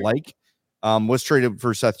very much like, was traded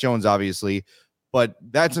for Seth Jones, obviously, but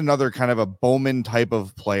that's another kind of a Bowman type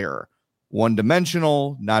of player.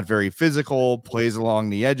 One-dimensional, not very physical, plays along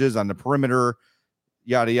the edges on the perimeter.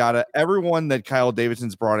 yada, yada. Everyone that Kyle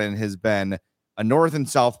Davidson's brought in has been a north and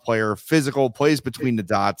south player, physical, plays between the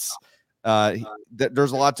dots.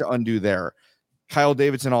 There's a lot to undo there. Kyle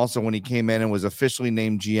Davidson also, when he came in and was officially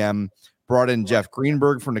named GM, brought in Jeff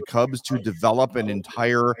Greenberg from the Cubs to develop an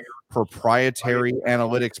entire proprietary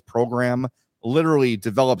analytics program, literally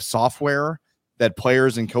develop software that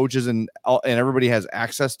players and coaches and everybody has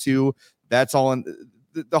access to. That's all.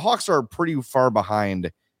 The Hawks are pretty far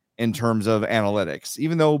behind in terms of analytics,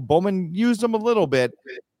 even though Bowman used them a little bit.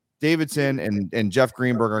 Davidson and Jeff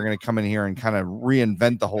Greenberg are going to come in here and kind of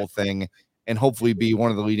reinvent the whole thing and hopefully be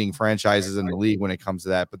one of the leading franchises in the league when it comes to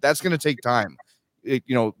that. But that's going to take time.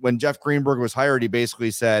 When Jeff Greenberg was hired, he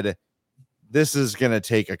basically said, this is going to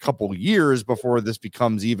take a couple years before this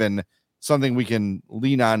becomes even something we can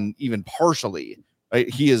lean on even partially. Right?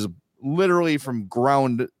 He is literally from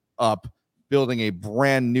ground up building a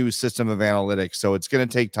brand new system of analytics. So it's going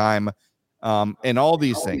to take time. And all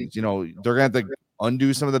these things, they're going to have to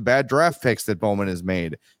undo some of the bad draft picks that Bowman has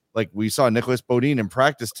made. Like we saw Nicholas Bodine in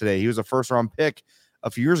practice today. He was a first-round pick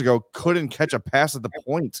a few years ago, couldn't catch a pass at the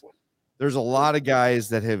point. There's a lot of guys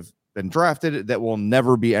that have been drafted that will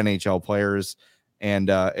never be NHL players.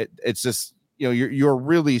 And it's just, you're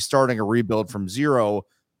really starting a rebuild from zero,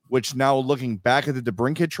 which now looking back at the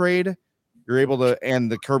DeBrincat trade, you're able to,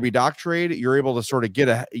 and the Kirby Dach trade, you're able to sort of get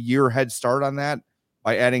a year head start on that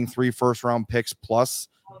by adding 3 first-round picks plus.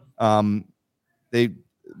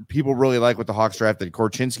 People really like what the Hawks drafted.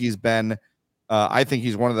 Korchinski's been, I think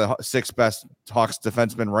he's one of the 6 best Hawks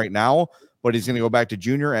defensemen right now, but he's going to go back to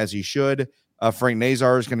junior as he should. Frank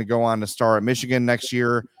Nazar is going to go on to star at Michigan next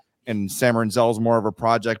year, and Sam Renzel's more of a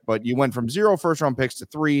project. But you went from 0 first-round picks to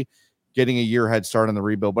 3, getting a year head start on the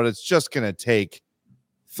rebuild. But it's just going to take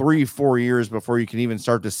 3-4 years before you can even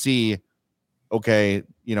start to see, okay,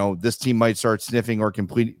 this team might start sniffing or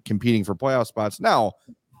competing for playoff spots. Now,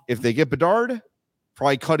 if they get Bedard,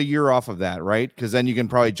 probably cut a year off of that, right? Because then you can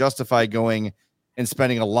probably justify going and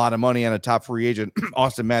spending a lot of money on a top free agent,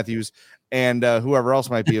 Austin Matthews, and whoever else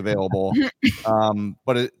might be available.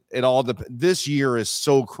 But it all this year is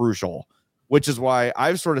so crucial, which is why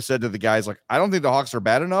I've sort of said to the guys, like, I don't think the Hawks are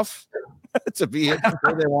bad enough to be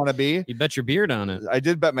where they want to be. You bet your beard on it. I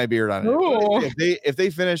did bet my beard on it. If they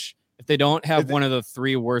finish, if they don't have one of the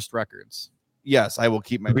 3 worst records, yes, I will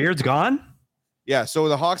keep my beard's gone. Yeah, so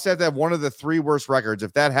the Hawks have to have one of the 3 worst records.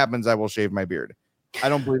 If that happens, I will shave my beard. I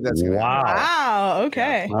don't believe that's going to happen. Wow.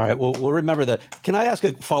 Okay. All right. Well, we'll remember that. Can I ask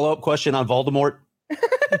a follow-up question on Voldemort?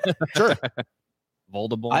 Sure.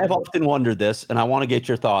 Voldemort. I have often wondered this, and I want to get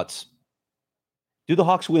your thoughts. Do the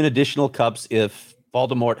Hawks win additional cups if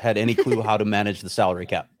Voldemort had any clue how to manage the salary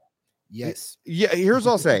cap? Yes. Yeah, here's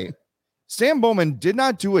what I'll say. Stan Bowman did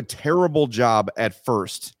not do a terrible job at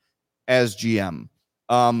first as GM.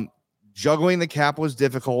 Juggling the cap was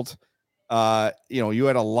difficult. You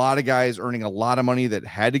had a lot of guys earning a lot of money that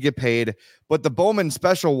had to get paid, but the Bowman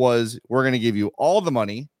special was, we're going to give you all the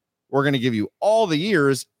money, we're going to give you all the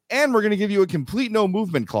years, and we're going to give you a complete no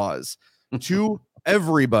movement clause to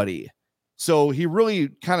everybody. So he really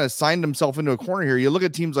kind of signed himself into a corner here. You look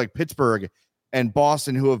at teams like Pittsburgh and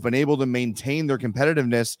Boston who have been able to maintain their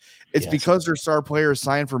competitiveness. It's because their star players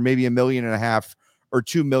signed for maybe $1.5 million or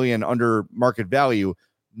 $2 million under market value.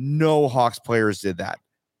 No Hawks players did that.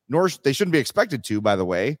 Nor they shouldn't be expected to, by the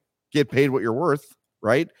way, get paid what you're worth,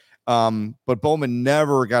 right? But Bowman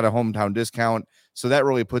never got a hometown discount, so that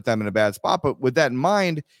really put them in a bad spot. But with that in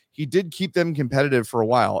mind, he did keep them competitive for a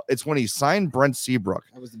while. It's when he signed Brent Seabrook.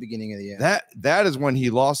 That was the beginning of the year. That is when he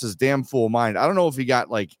lost his damn fool mind. I don't know if he got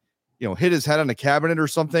hit his head on a cabinet or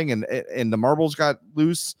something, and the marbles got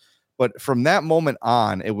loose. But from that moment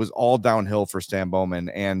on, it was all downhill for Stan Bowman,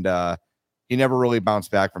 and he never really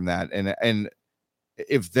bounced back from that. And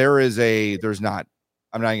if there's not,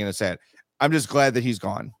 I'm not going to say it. I'm just glad that he's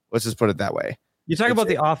gone. Let's just put it that way. You talk about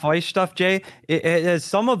the off-ice stuff, Jay. Has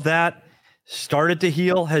some of that started to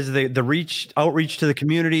heal? Has the outreach to the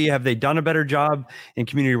community? Have they done a better job in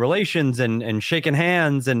community relations and shaking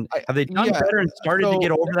hands? And have they done better and started to get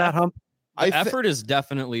over that hump? The effort is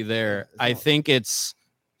definitely there. I think it's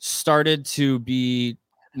started to be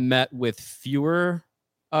met with fewer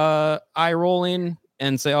eye rolling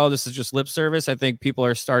and say, oh, this is just lip service. I think people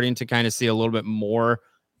are starting to kind of see a little bit more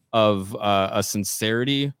of a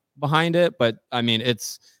sincerity behind it. But I mean,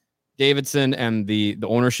 it's Davidson and the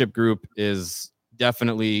ownership group is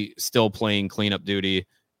definitely still playing cleanup duty,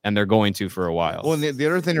 and they're going to for a while. Well, and the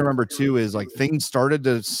other thing to remember too is things started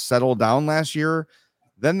to settle down last year.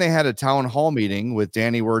 Then they had a town hall meeting with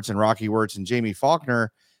Danny Wirtz and Rocky Wirtz and Jamie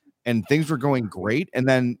Faulkner, and things were going great. And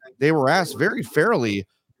then they were asked very fairly,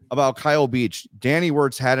 about Kyle Beach. Danny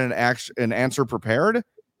Wirtz had an answer prepared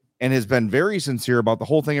and has been very sincere about the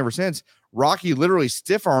whole thing ever since. Rocky literally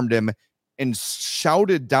stiff-armed him and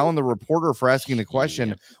shouted down the reporter for asking the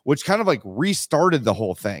question, which kind of like restarted the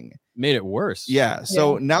whole thing. Made it worse. Yeah.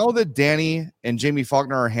 So now that Danny and Jamie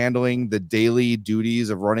Faulkner are handling the daily duties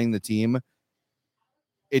of running the team,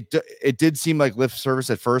 it did seem like lip service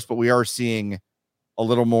at first, but we are seeing a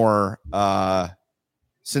little more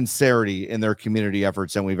sincerity in their community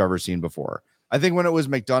efforts than we've ever seen before. I think when it was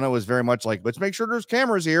McDonough, it was very much like, let's make sure there's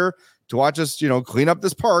cameras here to watch us, clean up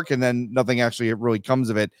this park. And then nothing actually really comes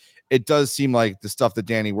of it. It does seem like the stuff that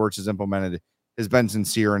Danny Wirtz has implemented has been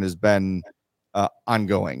sincere and has been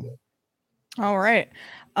ongoing. All right.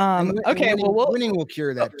 Okay. Winning will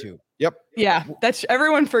cure that too. Yep. Yeah. That's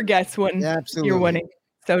everyone forgets when you're winning.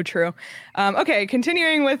 So true. Okay.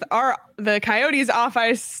 Continuing with the Coyotes off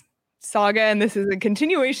ice saga. And this is a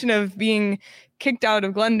continuation of being kicked out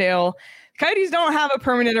of Glendale. Coyotes don't have a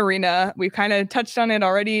permanent arena. We've kind of touched on it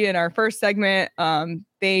already in our first segment.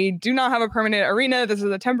 They do not have a permanent arena. This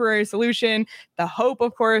is a temporary solution. The hope,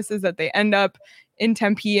 of course, is that they end up in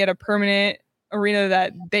Tempe at a permanent arena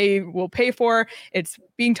that they will pay for. It's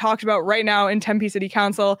being talked about right now in Tempe City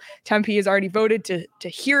Council. Tempe has already voted to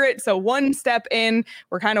hear it. So one step in,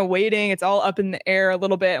 we're kind of waiting. It's all up in the air a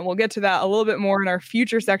little bit, and we'll get to that a little bit more in our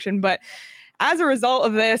future section. But as a result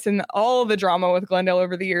of this and all the drama with Glendale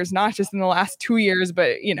over the years, not just in the last 2 years,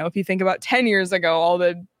 but, if you think about 10 years ago, all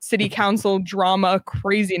the city council drama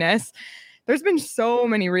craziness, there's been so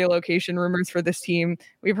many relocation rumors for this team.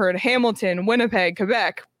 We've heard Hamilton, Winnipeg,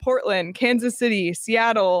 Quebec, Portland, Kansas City,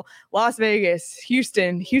 Seattle, Las Vegas,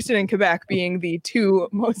 Houston and Quebec being the two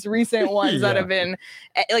most recent ones that have been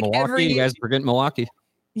like Milwaukee, you guys forget Milwaukee.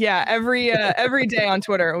 Yeah, every day on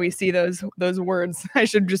Twitter we see those words. I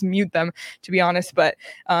should just mute them, to be honest. But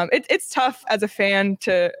it's tough as a fan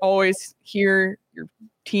to always hear your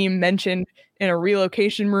team mentioned in a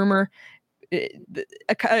relocation rumor. An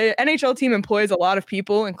NHL team employs a lot of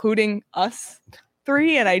people, including us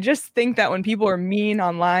three, and I just think that when people are mean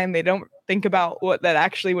online, they don't think about what that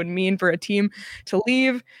actually would mean for a team to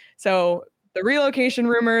leave. So the relocation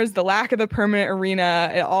rumors, the lack of the permanent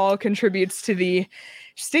arena, it all contributes to the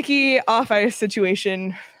sticky off-ice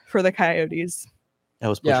situation for the Coyotes. I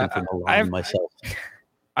was pushing for the line myself.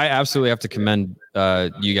 I absolutely have to commend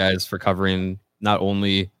you guys for covering not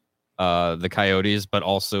only the Coyotes, but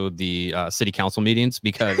also the city council meetings,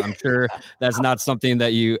 because I'm sure that's not something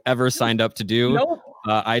that you ever signed up to do. Nope.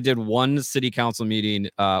 I did one city council meeting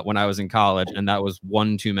when I was in college, and that was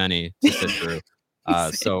one too many to sit through.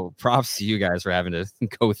 So props to you guys for having to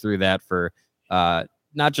go through that for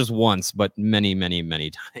not just once, but many, many,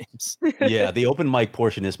 many times. Yeah, the open mic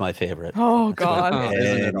portion is my favorite. Oh, God.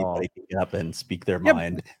 Anybody can get up and speak their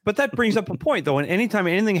mind. But that brings up a point, though. And anytime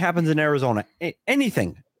anything happens in Arizona,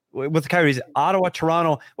 anything with the Coyotes, Ottawa,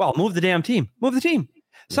 Toronto, well, move the damn team. Move the team.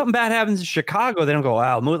 Something bad happens in Chicago, they don't go,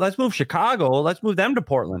 wow, let's move Chicago. Let's move them to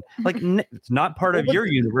Portland. Like, it's not part of your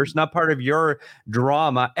universe, not part of your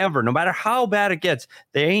drama ever. No matter how bad it gets,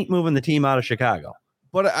 they ain't moving the team out of Chicago.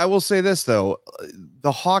 But I will say this, though.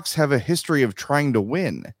 The Hawks have a history of trying to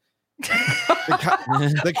win.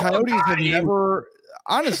 The Coyotes have never,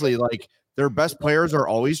 honestly, like, their best players are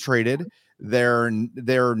always traded. They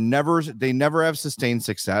never have sustained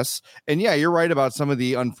success. And yeah, you're right about some of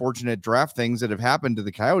the unfortunate draft things that have happened to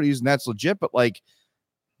the Coyotes, and that's legit. But like,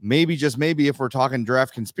 maybe, just maybe, if we're talking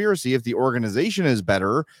draft conspiracy, if the organization is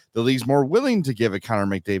better, the league's more willing to give a Connor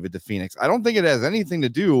McDavid to Phoenix. I don't think it has anything to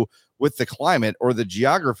do with the climate or the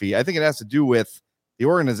geography. I think it has to do with the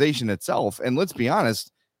organization itself. And let's be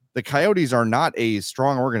honest, the Coyotes are not a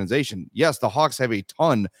strong organization. Yes, the Hawks have a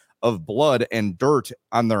ton of blood and dirt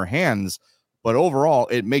on their hands, but overall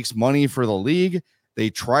it makes money for the league. They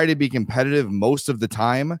try to be competitive most of the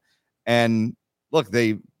time. And look,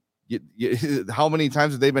 how many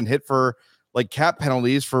times have they been hit for like cap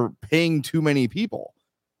penalties for paying too many people?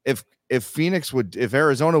 If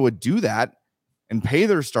Arizona would do that and pay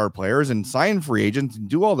their star players and sign free agents and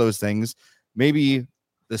do all those things, maybe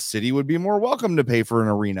the city would be more welcome to pay for an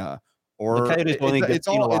arena. Or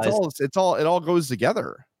it all goes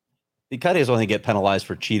together. The Coyotes only get penalized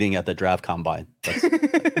for cheating at the draft combine.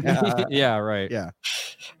 Yeah, right. Yeah.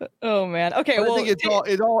 Oh man. Okay. Well, I think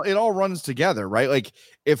it all runs together, right? Like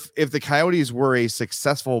if the Coyotes were a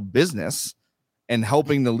successful business and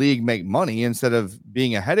helping the league make money instead of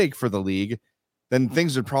being a headache for the league, then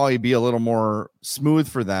things would probably be a little more smooth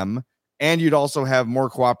for them. And you'd also have more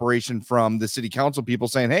cooperation from the city council people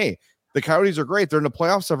saying, hey, the Coyotes are great. They're in the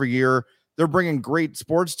playoffs every year. They're bringing great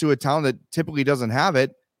sports to a town that typically doesn't have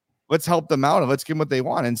it. Let's help them out and let's give them what they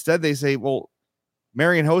want. Instead, they say, well,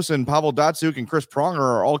 Marian Hossa, Pavel Datsuk, and Chris Pronger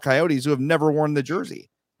are all Coyotes who have never worn the jersey.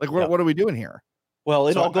 Like, what are we doing here? Well,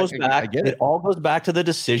 it So all goes back. It all goes back to the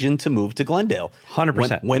decision to move to Glendale.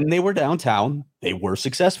 100%. When they were downtown, they were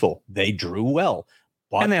successful. They drew well.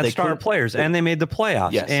 But And they had starter players, and they made the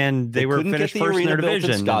playoffs. Yes. And they were couldn't finished get the first in their arena built in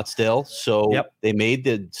division. Scottsdale. So Yep. they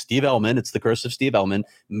made Steve Ellman, it's the curse of Steve Ellman,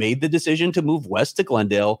 made the decision to move west to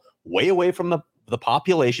Glendale, way away from the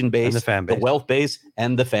population base, And the fan base. the wealth base,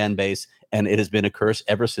 and the fan base. And it has been a curse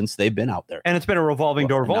ever since they've been out there. And it's been a revolving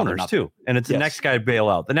door of now they're owners not- too. And it's the Yes. next guy to bail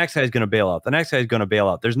out. The next guy's going to bail out. The next guy's going to bail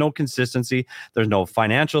out. There's no consistency. There's no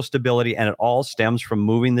financial stability. And it all stems from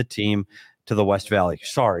moving the team to the West Valley.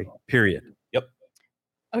 Sorry, period.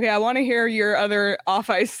 Okay, I want to hear your other off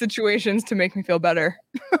ice situations to make me feel better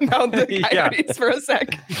about the Yeah. Coyotes for a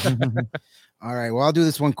sec. All right. Well, I'll do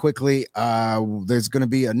this one quickly. There's going to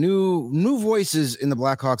be a new voices in the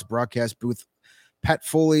Blackhawks broadcast booth. Pat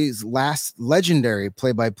Foley's last legendary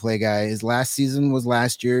play-by-play guy. His last season was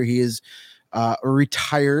last year. He is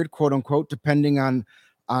retired, quote unquote, depending on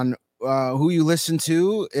who you listen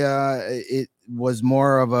to. It was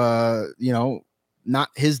more of a,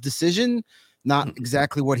 not his decision, not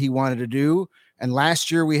exactly what he wanted to do. And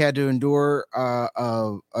last year we had to endure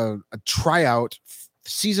a tryout,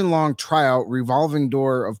 season-long tryout, revolving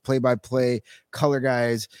door of play-by-play color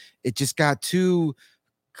guys. It just got too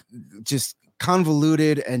just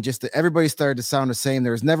convoluted, and just everybody started to sound the same.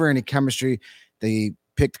 There was never any chemistry. They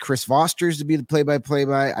picked Chris Vosters to be the play-by-play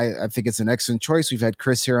guy. I think it's an excellent choice. We've had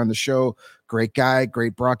Chris here on the show. Great guy,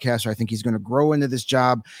 great broadcaster. I think he's going to grow into this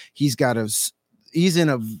job. He's in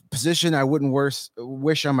a position I wouldn't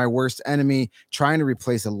wish on my worst enemy, trying to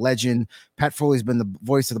replace a legend. Pat Foley's been the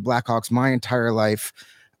voice of the Blackhawks my entire life.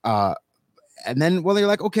 And then, they're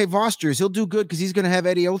like, okay, Vosters, he'll do good because he's going to have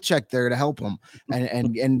Eddie Olczyk there to help him,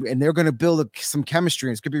 and they're going to build some chemistry.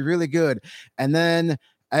 And it's going to be really good. And then,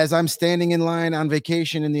 as I'm standing in line on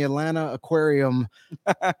vacation in the Atlanta Aquarium,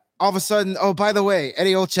 all of a sudden, oh, by the way,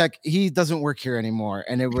 Eddie Olczyk, he doesn't work here anymore,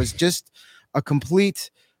 and it was just a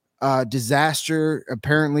complete disaster.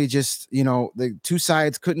 Apparently, just the two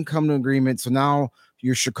sides couldn't come to agreement. So now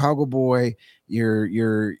your Chicago boy,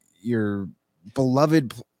 your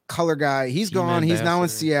beloved color guy, he's Team gone. He's now in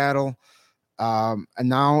ambassador. Seattle, and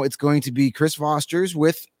now it's going to be Chris Vosters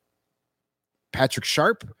with Patrick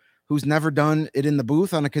Sharp, who's never done it in the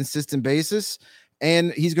booth on a consistent basis,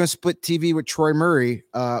 and he's going to split TV with Troy Murray,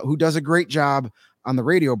 who does a great job on the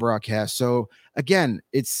radio broadcast. So again,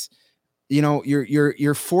 it's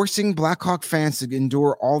you're forcing Blackhawk fans to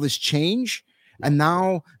endure all this change. And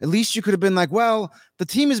now at least you could have been like, well, the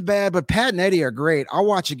team is bad, but Pat and Eddie are great. I'll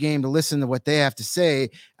watch a game to listen to what they have to say.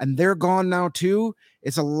 And they're gone now too.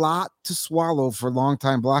 It's a lot to swallow for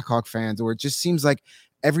longtime Blackhawk fans, where it just seems like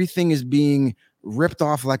everything is being ripped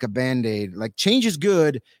off like a Band-Aid. Like, change is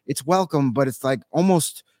good. It's welcome, but it's like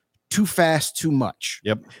almost too fast, too much.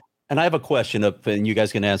 Yep. And I have a question, and you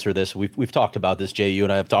guys can answer this. We've talked about this, Jay. You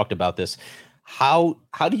and I have talked about this. How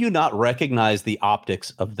do you not recognize the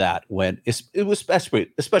optics of that when it was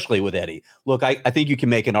especially with Eddie? Look, I think you can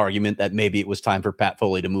make an argument that maybe it was time for Pat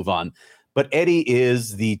Foley to move on, but Eddie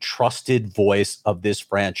is the trusted voice of this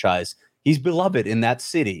franchise. He's beloved in that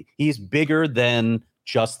city. He's bigger than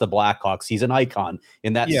just the Blackhawks. He's an icon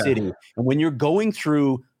in that city. And when you're going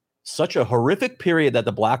through such a horrific period that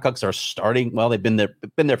the Blackhawks are starting, well, they've been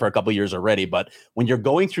there for a couple of years already, but when you're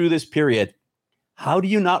going through this period, how do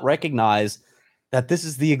you not recognize that this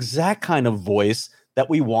is the exact kind of voice that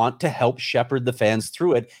we want to help shepherd the fans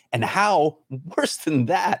through it? And how, worse than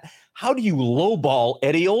that, how do you lowball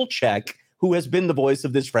Eddie Olczyk, who has been the voice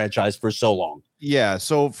of this franchise for so long? Yeah.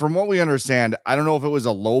 So from what we understand, I don't know if it was a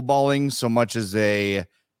lowballing so much as there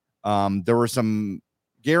were some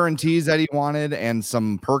guarantees that he wanted and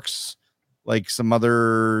some perks, like some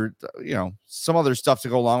other stuff to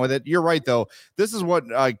go along with it. You're right, though. This is what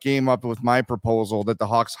came up with my proposal, that the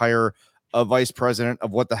Hawks hire a vice president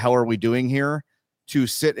of what the hell are we doing here, to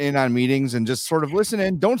sit in on meetings and just sort of listen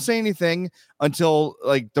in. Don't say anything until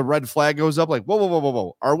like the red flag goes up. Like,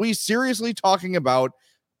 whoa. Are we seriously talking about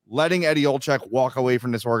letting Eddie Olczyk walk away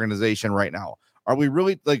from this organization right now? Are we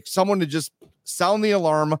really like someone to just sound the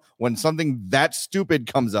alarm when something that stupid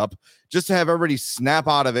comes up, just to have everybody snap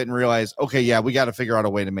out of it and realize, okay, yeah, we got to figure out a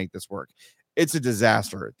way to make this work? It's a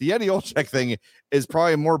disaster. The Eddie Olczyk thing is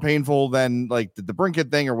probably more painful than like the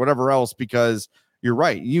Brinkett thing or whatever else, because you're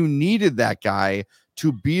right. You needed that guy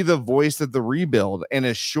to be the voice of the rebuild and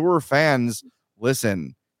assure fans,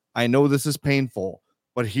 listen, I know this is painful,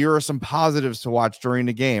 but here are some positives to watch during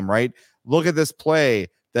the game, right? Look at this play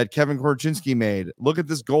that Kevin Korchinski made. Look at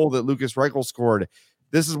this goal that Lucas Reichel scored.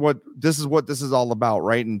 this is what this is all about,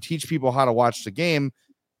 right? And teach people how to watch the game.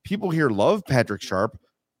 People here love Patrick Sharp,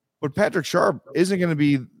 but Patrick Sharp isn't going to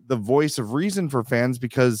be the voice of reason for fans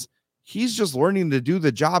because he's just learning to do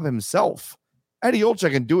the job himself. Eddie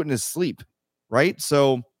Olczyk can do it in his sleep, right?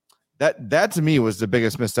 So that to me was the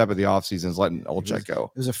biggest misstep of the offseason is letting Olczyk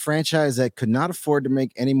go. It was a franchise that could not afford to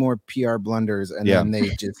make any more PR blunders, and then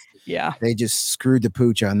they just screwed the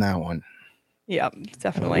pooch on that one. Yeah,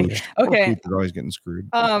 definitely. Okay. They're always getting screwed.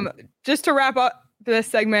 Just to wrap up this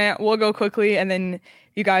segment, we'll go quickly, and then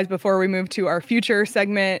you guys, before we move to our future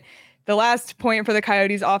segment, the last point for the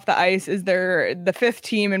Coyotes off the ice is they're the 5th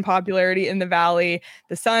team in popularity in the Valley.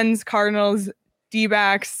 The Suns, Cardinals,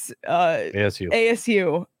 D-backs,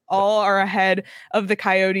 ASU all are ahead of the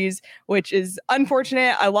Coyotes, which is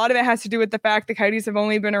unfortunate. A lot of it has to do with the fact the Coyotes have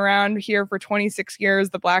only been around here for 26 years.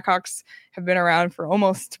 The Blackhawks have been around for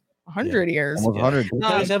almost 100 years. Almost 100. The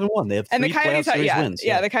Coyotes haven't won. They have 3 playoff series wins.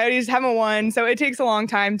 Yeah, the Coyotes haven't won. So it takes a long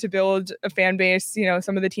time to build a fan base. You know,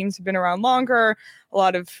 some of the teams have been around longer. A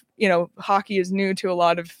lot of, hockey is new to a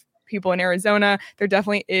lot of people in Arizona. There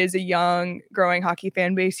definitely is a young, growing hockey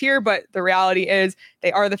fan base here, but the reality is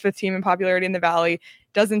they are the 5th team in popularity in the Valley.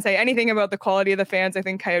 Doesn't say anything about the quality of the fans. I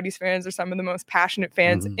think Coyotes fans are some of the most passionate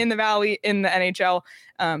fans in the Valley, in the NHL.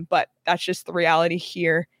 But that's just the reality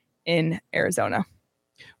here in Arizona.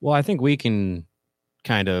 Well, I think we can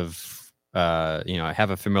kind of, have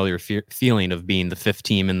a familiar feeling of being the 5th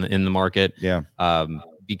team in the market. Yeah.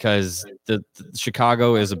 Because the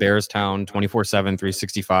Chicago is a Bears town, 24/7,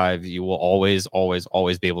 365. You will always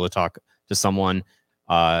be able to talk to someone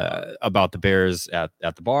about the Bears at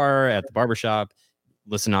the bar, at the barbershop.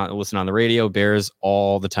 Listen on the radio. Bears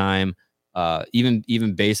all the time.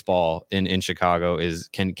 Even baseball in Chicago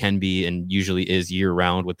can be and usually is year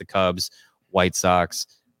round with the Cubs, White Sox,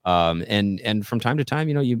 and from time to time,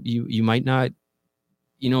 you might not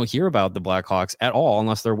hear about the Blackhawks at all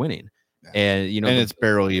unless they're winning, and it's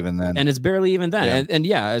barely even then.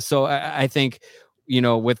 So I think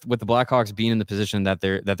with the Blackhawks being in the position that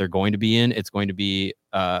they're going to be in, it's going to be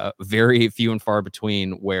very few and far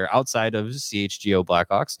between where outside of CHGO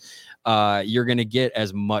Blackhawks, you're going to get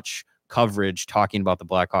as much coverage talking about the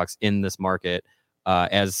Blackhawks in this market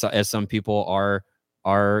as some people are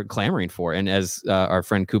clamoring for. And as our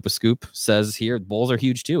friend Koopa Scoop says here, Bulls are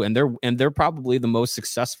huge too, and they're probably the most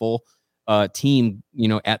successful team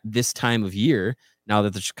at this time of year now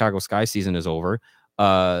that the Chicago Sky season is over.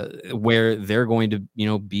 Where they're going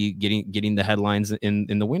to, be getting the headlines in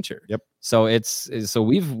the winter. Yep. So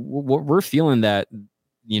we're feeling that,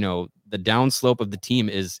 the downslope of the team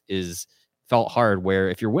is felt hard. Where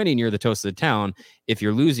if you're winning, you're the toast of the town. If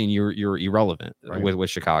you're losing, you're irrelevant with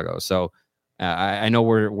Chicago. So I know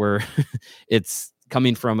we're it's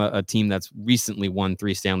coming from a team that's recently won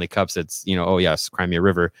 3 Stanley Cups. It's oh yes, Crimea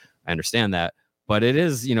River. I understand that, but it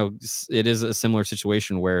is it is a similar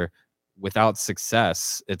situation where, without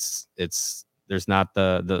success, it's there's not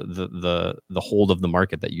the hold of the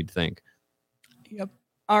market that you'd think. Yep.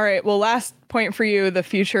 All right. Well, last point for you, the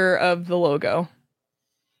future of the logo.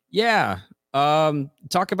 Yeah.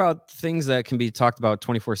 Talk about things that can be talked about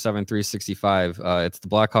 24/7, 365. It's the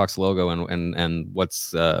Blackhawks logo and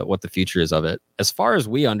what's what the future is of it. As far as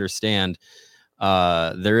we understand,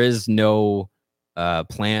 there is no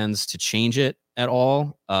plans to change it at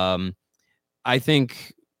all. I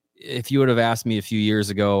think if you would have asked me a few years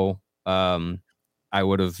ago, I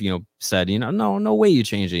would have, said, no way you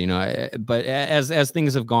change it, but as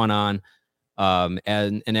things have gone on,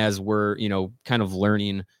 and as we're, kind of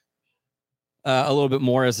learning a little bit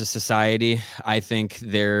more as a society, I think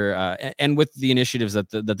and with the initiatives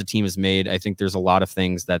that the team has made, I think there's a lot of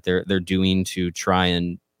things that they're doing to try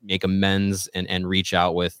and make amends and reach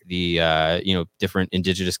out with the, different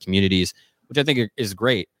indigenous communities, which I think is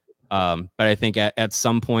great. But I think at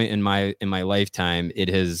some point in my lifetime, it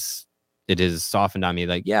has softened on me.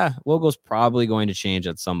 Like, yeah, logo's probably going to change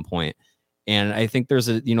at some point. And I think there's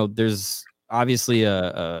obviously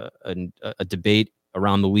a debate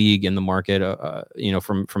around the league and the market,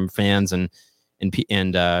 from fans and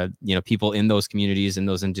people in those communities, in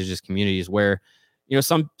those indigenous communities where,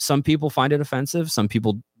 some people find it offensive, some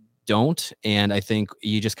people don't. And I think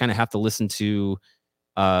you just kind of have to listen to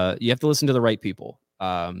the right people.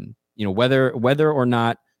 Whether or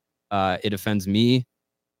not it offends me,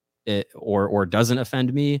 or doesn't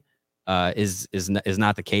offend me, is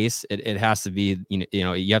not the case. It has to be,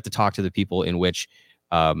 you have to talk to the people in which,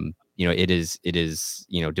 it is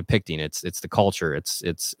depicting. It's the culture.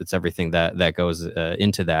 It's everything that goes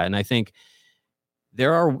into that. And I think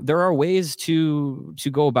there are ways to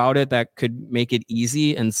go about it that could make it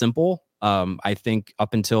easy and simple. I think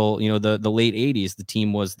up until the late 80s, the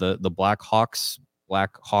team was the Blackhawks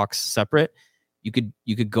separate. You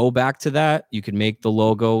could go back to that. You could make the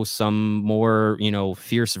logo some more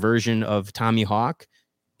fierce version of Tommy Hawk,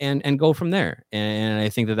 and go from there. And I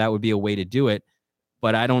think that would be a way to do it.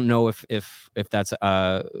 But I don't know if that's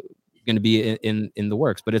going to be in the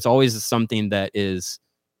works. But it's always something that is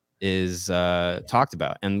talked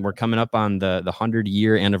about. And we're coming up on the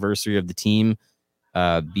 100-year anniversary of the team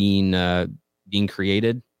being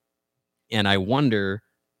created, and I wonder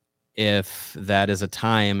if that is a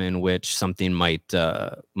time in which something might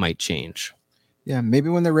change. Yeah, maybe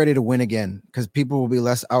when they're ready to win again, because people will be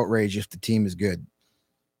less outraged if the team is good.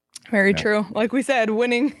 Very true. Like we said,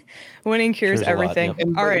 winning cures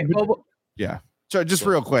everything. All right. Yeah. So just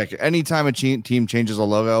real quick, anytime a team changes a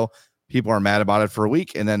logo, people are mad about it for a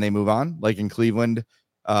week and then they move on. Like in Cleveland,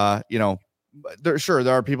 there are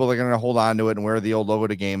people that are going to hold on to it and wear the old logo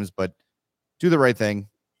to games, but do the right thing.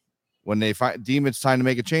 When they deem it's time to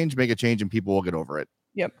make a change, and people will get over it.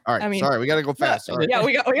 Yep. All right. Sorry, we got to go fast. Yeah,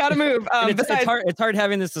 we got to move. It's hard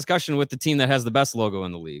having this discussion with the team that has the best logo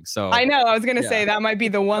in the league. So I know. I was going to say that might be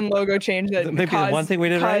the one logo change that maybe the one thing we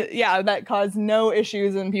did right. Yeah, that caused no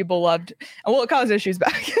issues and people loved. Well, it caused issues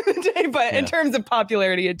back in the day, but in terms of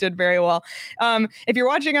popularity, it did very well. If you're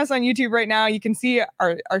watching us on YouTube right now, you can see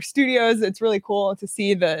our studios. It's really cool to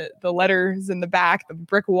see the letters in the back, the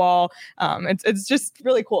brick wall. It's just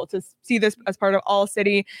really cool to see this as part of All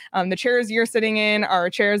City. The chairs you're sitting in are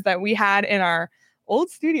chairs that we had in our old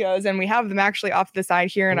studios, and we have them actually off the side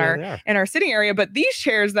here in our sitting area. But these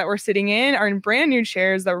chairs that we're sitting in are brand new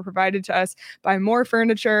chairs that were provided to us by More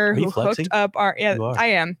Furniture, who hooked up our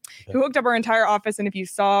who hooked up our entire office. And if you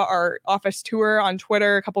saw our office tour on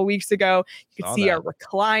Twitter a couple weeks ago, you could see our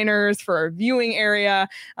recliners for our viewing area.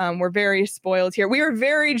 We're very spoiled here. We were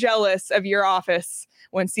very jealous of your office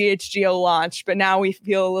when CHGO launched, but now we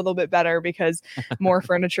feel a little bit better because More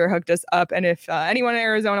Furniture hooked us up. And if anyone in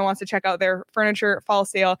Arizona wants to check out their furniture fall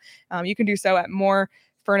sale, you can do so at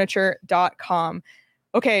morefurniture.com.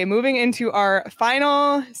 Okay, moving into our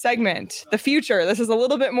final segment, the future. This is a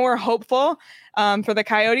little bit more hopeful for the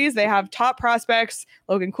Coyotes. They have top prospects,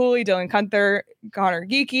 Logan Cooley, Dylan Guenther, Connor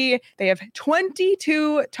Geekie. They have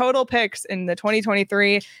 22 total picks in the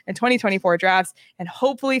 2023 and 2024 drafts, and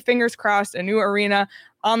hopefully, fingers crossed, a new arena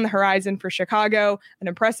on the horizon for Chicago. An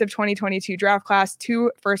impressive 2022 draft class,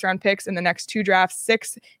 2 first-round picks in the next 2 drafts,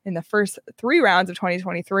 6 in the first 3 rounds of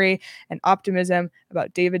 2023, and optimism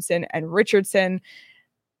about Davidson and Richardson.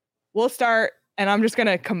 We'll start, and I'm just going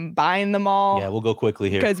to combine them all. Yeah, we'll go quickly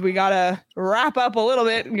here because we got to wrap up a little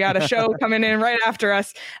bit. We got a show coming in right after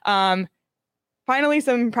us. Finally,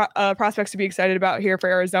 some prospects to be excited about here for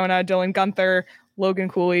Arizona: Dylan Guenther, Logan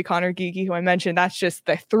Cooley, Connor Geekie, who I mentioned. That's just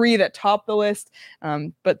the 3 that top the list,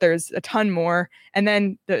 but there's a ton more. And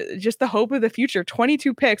then just the hope of the future: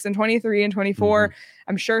 22 picks in 23 and 24. Mm-hmm.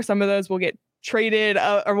 I'm sure some of those will get traded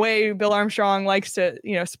away. Bill Armstrong likes to,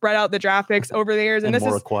 spread out the draft picks over the years, and this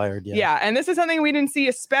more is acquired. Yeah. And this is something we didn't see,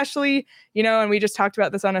 especially, and we just talked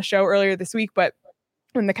about this on a show earlier this week, but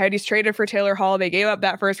when the Coyotes traded for Taylor Hall, they gave up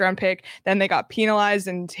that first round pick. Then they got penalized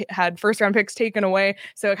and had first round picks taken away.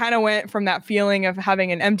 So it kind of went from that feeling of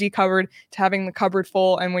having an empty cupboard to having the cupboard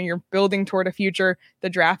full. And when you're building toward a future, the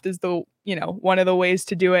draft is one of the ways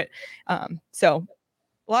to do it. So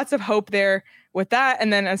lots of hope there with that.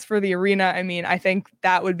 And then as for the arena, I mean, I think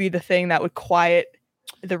that would be the thing that would quiet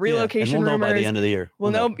the relocation and we'll rumors. know by the end of the year.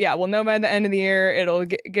 We'll know by the end of the year. It'll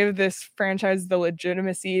give this franchise the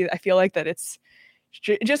legitimacy. I feel like that it's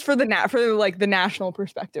just for the national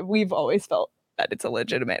perspective. We've always felt that it's a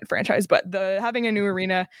legitimate franchise, but having a new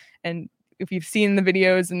arena, and if you've seen the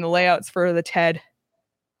videos and the layouts for the TED,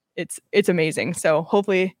 it's amazing. So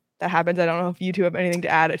hopefully that happens. I don't know if you two have anything to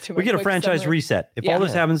add to. We get a franchise reset. If all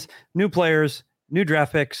this happens, new players, new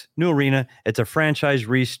draft picks, new arena, it's a franchise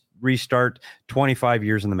restart. 25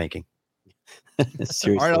 years in the making. All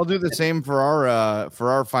right, I'll do the same for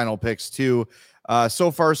our final picks too.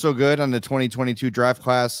 So far, so good on the 2022 draft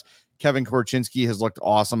class. Kevin Korchinski has looked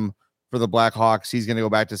awesome for the Blackhawks. He's going to go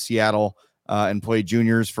back to Seattle and play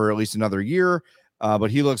juniors for at least another year.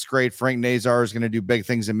 But he looks great. Frank Nazar is going to do big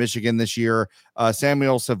things in Michigan this year.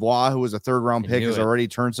 Samuel Savoie, who was a 3rd round pick, has already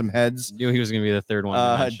turned some heads. Knew he was going to be the 3rd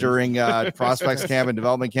one during prospects camp and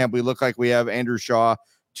development camp. We look like we have Andrew Shaw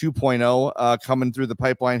 2.0 coming through the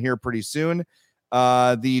pipeline here pretty soon.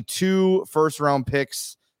 The 2 first round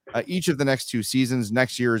picks each of the next 2 seasons.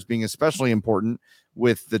 Next year is being especially important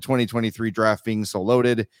with the 2023 draft being so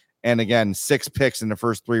loaded. And again, 6 picks in the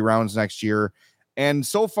first 3 rounds next year. And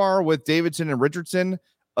so far with Davidson and Richardson,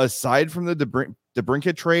 aside from the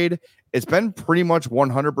DeBrincat trade, it's been pretty much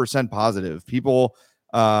 100% positive. People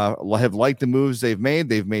have liked the moves they've made.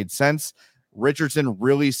 They've made sense. Richardson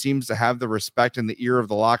really seems to have the respect in the ear of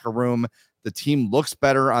the locker room. The team looks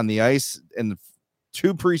better on the ice in the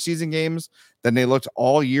 2 preseason games than they looked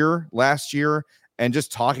all year last year. And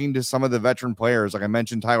just talking to some of the veteran players, like I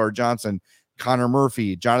mentioned, Tyler Johnson, Connor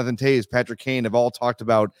Murphy, Jonathan Toews, Patrick Kane have all talked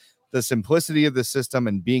about the simplicity of the system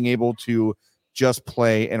and being able to just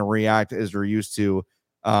play and react as they're used to.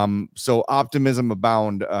 So optimism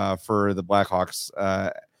abound for the Blackhawks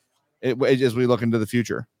as we look into the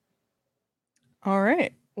future. All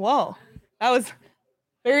right. Well, that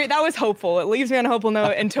was hopeful. It leaves me on a hopeful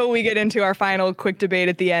note until we get into our final quick debate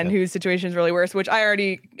at the end, whose situation is really worse, which I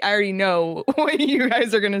already know what you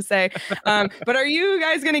guys are going to say. But are you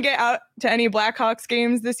guys going to get out to any Blackhawks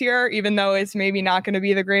games this year, even though it's maybe not going to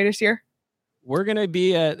be the greatest year? We're going to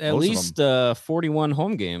be at least 41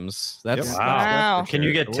 home games. That's wow. Can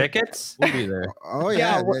you get tickets? We'll be there. Oh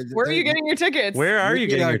yeah. Where are you getting your tickets? Where are you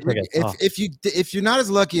getting your tickets? If you're not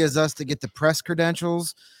as lucky as us to get the press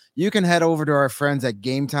credentials, you can head over to our friends at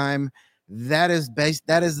Game Time. That is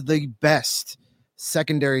the best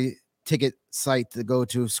secondary ticket site to go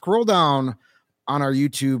to. Scroll down on our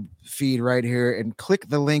YouTube feed right here and click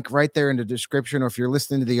the link right there in the description. Or if you're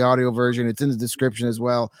listening to the audio version, it's in the description as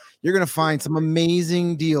well. You're going to find some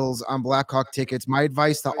amazing deals on Blackhawk tickets. My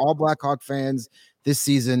advice to all Blackhawk fans this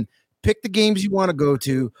season: pick the games you want to go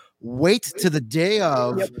to. Wait to the day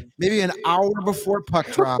of, maybe an hour before puck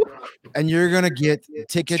drop, and you're going to get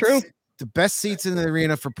tickets, the best seats in the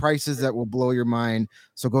arena for prices that will blow your mind.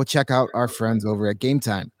 So go check out our friends over at Game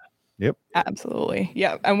Time. Yep. Absolutely.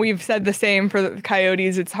 Yeah. And we've said the same for the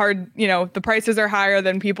Coyotes. It's hard, the prices are higher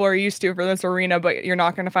than people are used to for this arena, but you're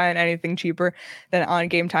not going to find anything cheaper than on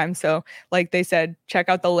Game Time. So like they said, check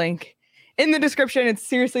out the link in the description. It's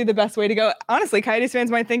seriously the best way to go. Honestly, Coyotes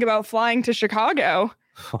fans might think about flying to Chicago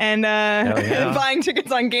and buying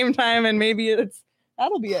tickets on Game Time, and maybe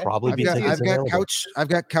that'll be it. Probably I've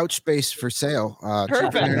got couch space for sale.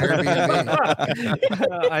 Perfect.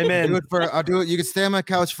 I'm in. I'll do it. You can stay on my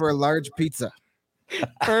couch for a large pizza.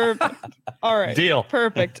 Perfect. All right. Deal.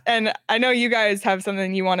 Perfect. And I know you guys have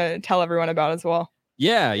something you want to tell everyone about as well.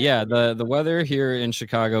 Yeah. The weather here in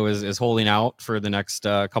Chicago is holding out for the next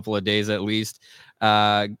couple of days at least.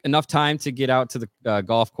 Enough time to get out to the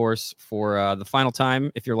golf course for the final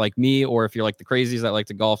time if you're like me, or if you're like the crazies that like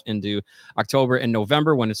to golf into October and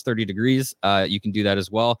November when it's 30 degrees. You can do that as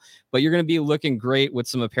well. But you're going to be looking great with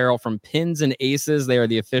some apparel from Pins and Aces. They are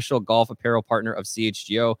the official golf apparel partner of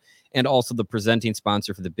CHGO and also the presenting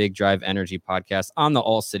sponsor for the Big Drive Energy podcast on the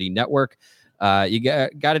All City Network. You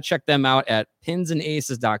got to check them out at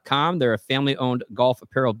pinsandaces.com. They're a family-owned golf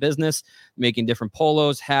apparel business making different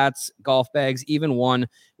polos, hats, golf bags, even one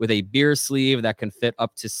with a beer sleeve that can fit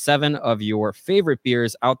up to 7 of your favorite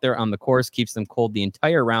beers out there on the course. Keeps them cold the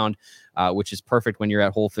entire round, which is perfect when you're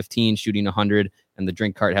at hole 15 shooting 100 and the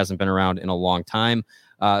drink cart hasn't been around in a long time.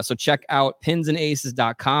 So check out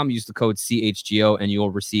pinsandaces.com. Use the code CHGO and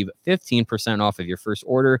you'll receive 15% off of your first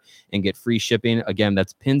order and get free shipping. Again,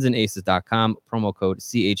 that's pinsandaces.com, promo code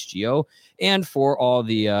CHGO. And for all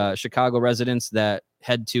the Chicago residents that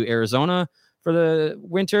head to Arizona for the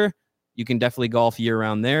winter, you can definitely golf year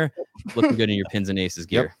round there. Looking good in your Pins and Aces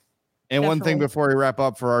gear. Yep. And one thing before we wrap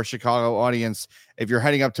up for our Chicago audience, if you're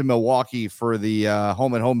heading up to Milwaukee for the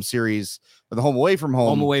home and home series, or the home away from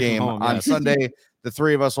home game on Sunday, the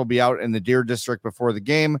 3 of us will be out in the Deer District before the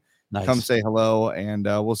game. Nice. Come say hello, and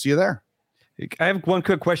we'll see you there. I have one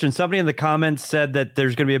quick question. Somebody in the comments said that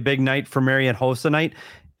there's going to be a big night for Marian Hossa night.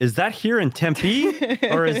 Is that here in Tempe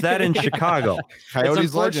or is that in Chicago? It's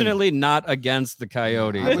unfortunately not against the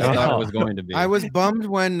Coyotes. I thought it was going to be. I was bummed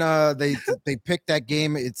when they picked that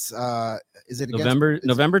game. It's is it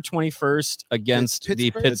November 21st against the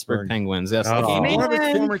Pittsburgh Penguins? That's the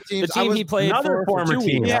team he played for former 2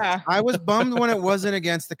 team. weeks. Yeah. I was bummed when it wasn't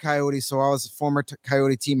against the Coyotes, so all his former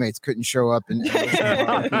Coyote teammates couldn't show up. And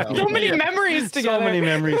so many memories together. So many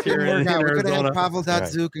memories here in we could have Arizona. had Pavel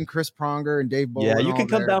Datsuk and Chris Pronger and Dave Bowen. Yeah, you can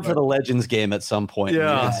come down for the Legends game at some point.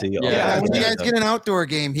 Yeah. When you guys get an outdoor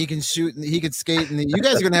game, he can shoot and he can skate, and you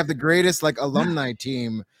guys are gonna have the greatest alumni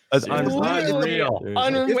team. That's unreal.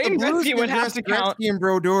 Wayne Gretzky would have to count. Gretzky and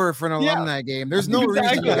Brodeur for an alumni game. There's no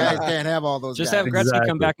reason you guys can't have all those. Just guys. have Gretzky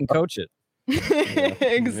come back and coach it.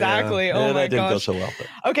 Exactly. Yeah. Oh my didn't go gosh. so well,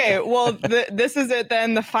 Okay, well, this is it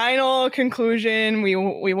then. The final conclusion.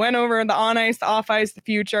 We went over the on ice, off ice, the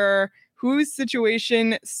future. Whose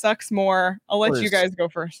situation sucks more? I'll let you guys go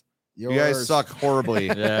first. You guys suck horribly.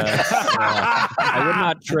 Yeah. I would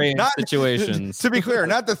not trade situations. To be clear,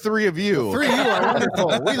 not the three of you. Three, you are wonderful.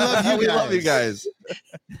 We love you. We love you guys.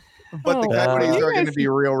 But the Coyotes are going to be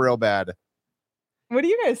real bad. What do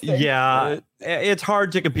you guys think? Yeah, it's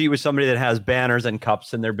hard to compete with somebody that has banners and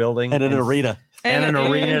cups in their building And an arena. and an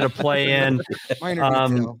arena to play in. Minor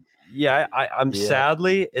detail. Yeah, I'm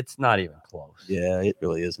sadly, it's not even close. Yeah, it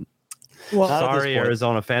really isn't. Well, Not at this Sorry, point.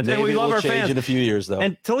 Arizona fans. And Maybe we love will our change fans. in a few years, though.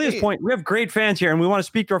 And to Leah's point, we have great fans here, and we want to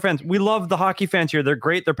speak to our fans. We love the hockey fans here. They're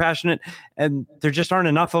great. They're passionate, and there just aren't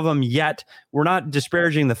enough of them yet. We're not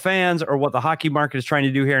disparaging the fans or what the hockey market is trying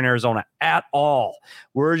to do here in Arizona at all.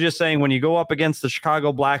 We're just saying when you go up against the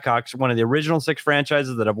Chicago Blackhawks, one of the original 6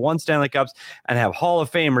 franchises that have won Stanley Cups and have Hall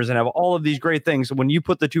of Famers and have all of these great things, when you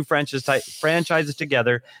put the two franchises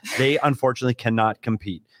together, they unfortunately cannot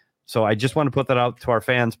compete. So I just want to put that out to our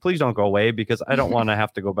fans. Please don't go away because I don't want to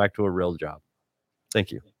have to go back to a real job.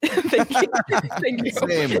 Thank you. Thank you. Thank you.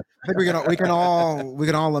 Same. I think we can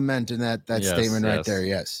all lament in that Yes, statement right yes. there.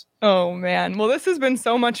 Yes. Oh man. Well, this has been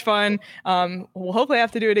so much fun. We'll hopefully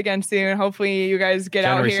have to do it again soon. Hopefully you guys get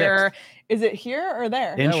January out here. Is it here or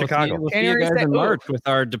there? In Chicago. We'll see you January guys in 6th. March with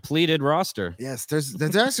our depleted roster. Yes.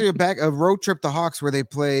 There's actually a road trip to Hawks where they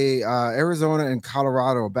play Arizona and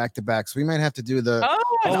Colorado back to back. So we might have to do the Oh,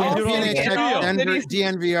 we do it on the PNH studio.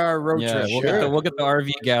 Denver DNVR road Yeah, trip. we'll get the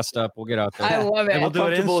RV gassed up. We'll get out there. I love it. And we'll do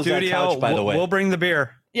it in comfortable is that studio. couch, by the way? We'll bring the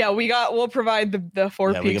beer. Yeah, we'll provide the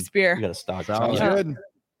Four Yeah, we Peaks beer. We got to stock. Sounds Yeah. good.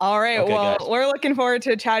 All right. Okay, well, guys. we're looking forward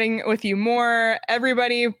to chatting with you more.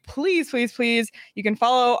 Everybody, please, you can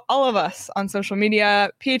follow all of us on social media,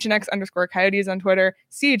 PHNX_Coyotes on Twitter,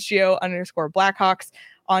 CHGO_Blackhawks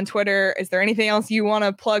on Twitter. Is there anything else you want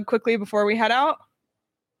to plug quickly before we head out?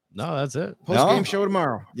 No, that's it. Post game No. show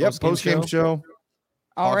tomorrow. Yep, post-game show.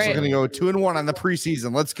 All Hawks are right. going to go 2-1 on the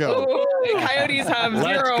preseason. Let's go. Ooh, the Coyotes have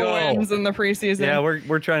Let's 0 go. wins in the preseason. Yeah,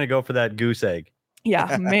 we're trying to go for that goose egg.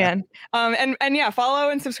 Yeah, man. And yeah, follow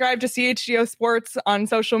and subscribe to CHGO Sports on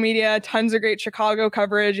social media. Tons of great Chicago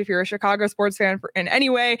coverage if you're a Chicago sports fan in any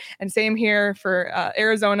way. And same here for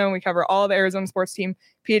Arizona. We cover all the Arizona sports team,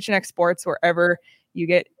 PHNX Sports, wherever you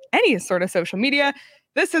get any sort of social media.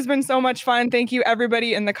 This has been so much fun. Thank you,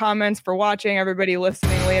 everybody in the comments for watching, everybody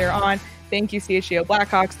listening later on. Thank you, CHGO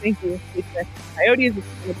Blackhawks. Thank you, PHNX Coyotes. It's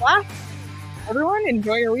been a blast. Everyone,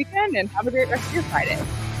 enjoy your weekend and have a great rest of your Friday.